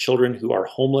priorities for children who are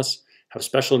homeless, have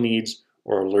special needs,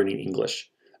 or are learning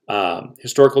English.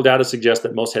 Historical data suggests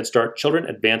that most Head Start children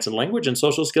advance in language and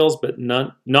social skills, but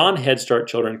non-Head Start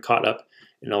children caught up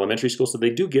in elementary school, so they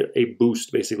do get a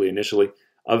boost basically initially.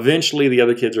 Eventually, the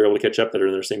other kids are able to catch up that are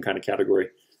in their same kind of category.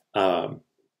 But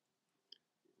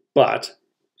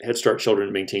Head Start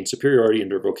children maintain superiority in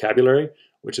their vocabulary,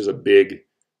 which is a big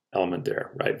element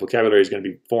there, right? Vocabulary is going to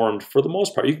be formed for the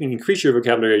most part. You can increase your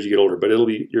vocabulary as you get older, but it'll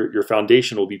be your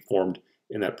foundation will be formed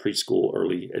in that preschool,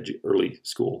 early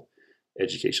school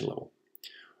education level.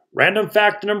 Random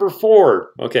fact number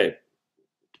 4. Okay.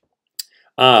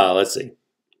 Let's see.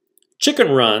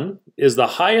 Chicken Run is the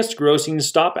highest grossing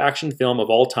stop action film of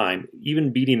all time,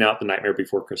 even beating out The Nightmare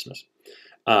Before Christmas.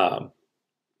 There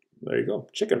you go.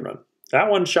 Chicken Run. That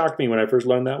one shocked me when I first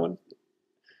learned that one.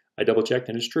 I double checked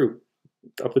and it's true.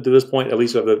 Up to this point, at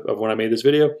least of when I made this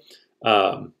video,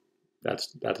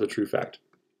 that's a true fact.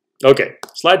 Okay,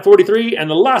 slide 43 and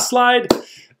the last slide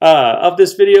of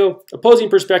this video, opposing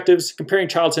perspectives, comparing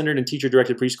child-centered and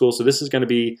teacher-directed preschool. So this is going to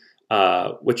be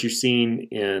what you've seen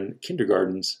in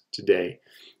kindergartens today.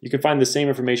 You can find the same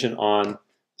information on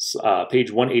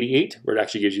page 188, where it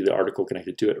actually gives you the article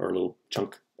connected to it, or a little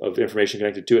chunk of information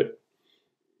connected to it.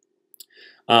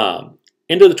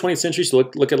 Into the 20th century, so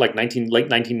look at like late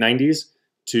 1990s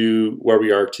to where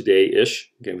we are today-ish,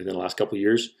 okay, within the last couple of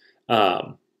years.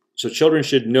 So children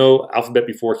should know alphabet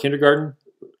before kindergarten.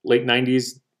 Late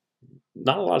 90s,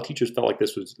 not a lot of teachers felt like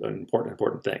this was an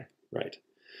important thing, right?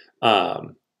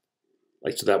 So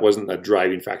that wasn't a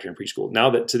driving factor in preschool. Now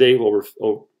that today over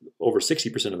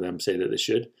 60% of them say that they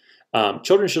should.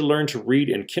 Children should learn to read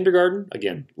in kindergarten.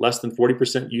 Again, less than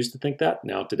 40% used to think that.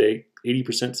 Now today,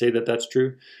 80% say that that's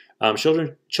true.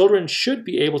 Children should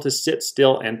be able to sit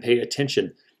still and pay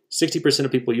attention. 60%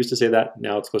 of people used to say that.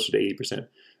 Now it's closer to 80%.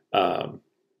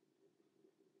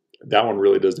 That one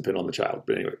really does depend on the child.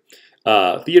 But anyway,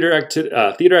 theater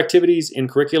activities in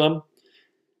curriculum.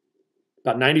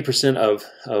 About 90% of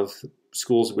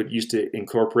schools would used to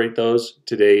incorporate those.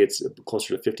 Today it's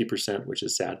closer to 50%, which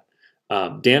is sad.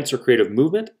 Dance or creative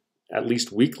movement, at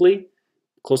least weekly.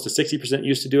 Close to 60%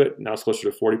 used to do it. Now it's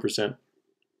closer to 40%.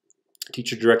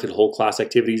 Teacher-directed whole class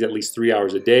activities, at least 3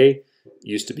 hours a day.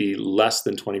 Used to be less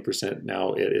than 20%.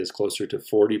 Now it is closer to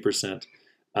 40%.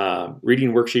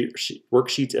 Reading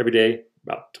worksheets every day,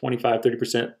 about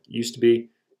 25-30% used to be.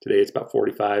 Today it's about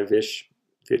 45-ish,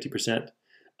 50%.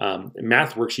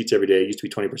 Math worksheets every day used to be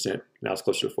 20%. Now it's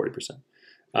closer to 40%.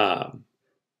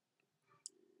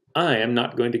 I am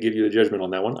not going to give you a judgment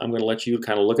on that one. I'm going to let you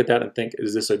kind of look at that and think,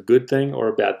 is this a good thing or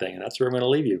a bad thing? And that's where I'm going to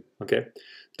leave you, okay?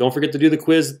 Don't forget to do the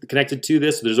quiz connected to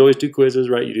this. There's always 2 quizzes,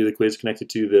 right? You do the quiz connected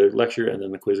to the lecture and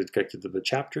then the quiz connected to the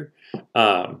chapter.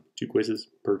 2 quizzes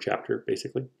per chapter,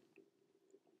 basically.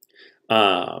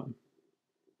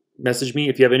 message me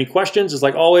if you have any questions. As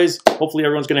like always, hopefully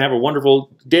everyone's going to have a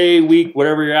wonderful day, week,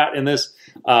 whatever you're at in this.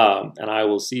 And I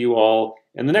will see you all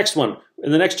in the next one.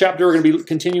 In the next chapter, we're going to be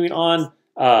continuing on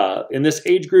in this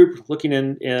age group, looking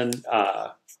at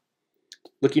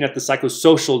the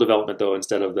psychosocial development though,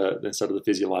 instead of the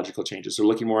physiological changes. So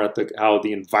looking more at how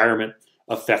the environment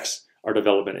affects our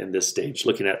development in this stage,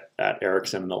 looking at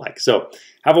Erikson and the like. So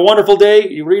have a wonderful day.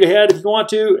 You read ahead if you want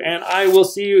to, and I will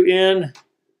see you in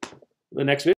the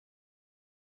next video.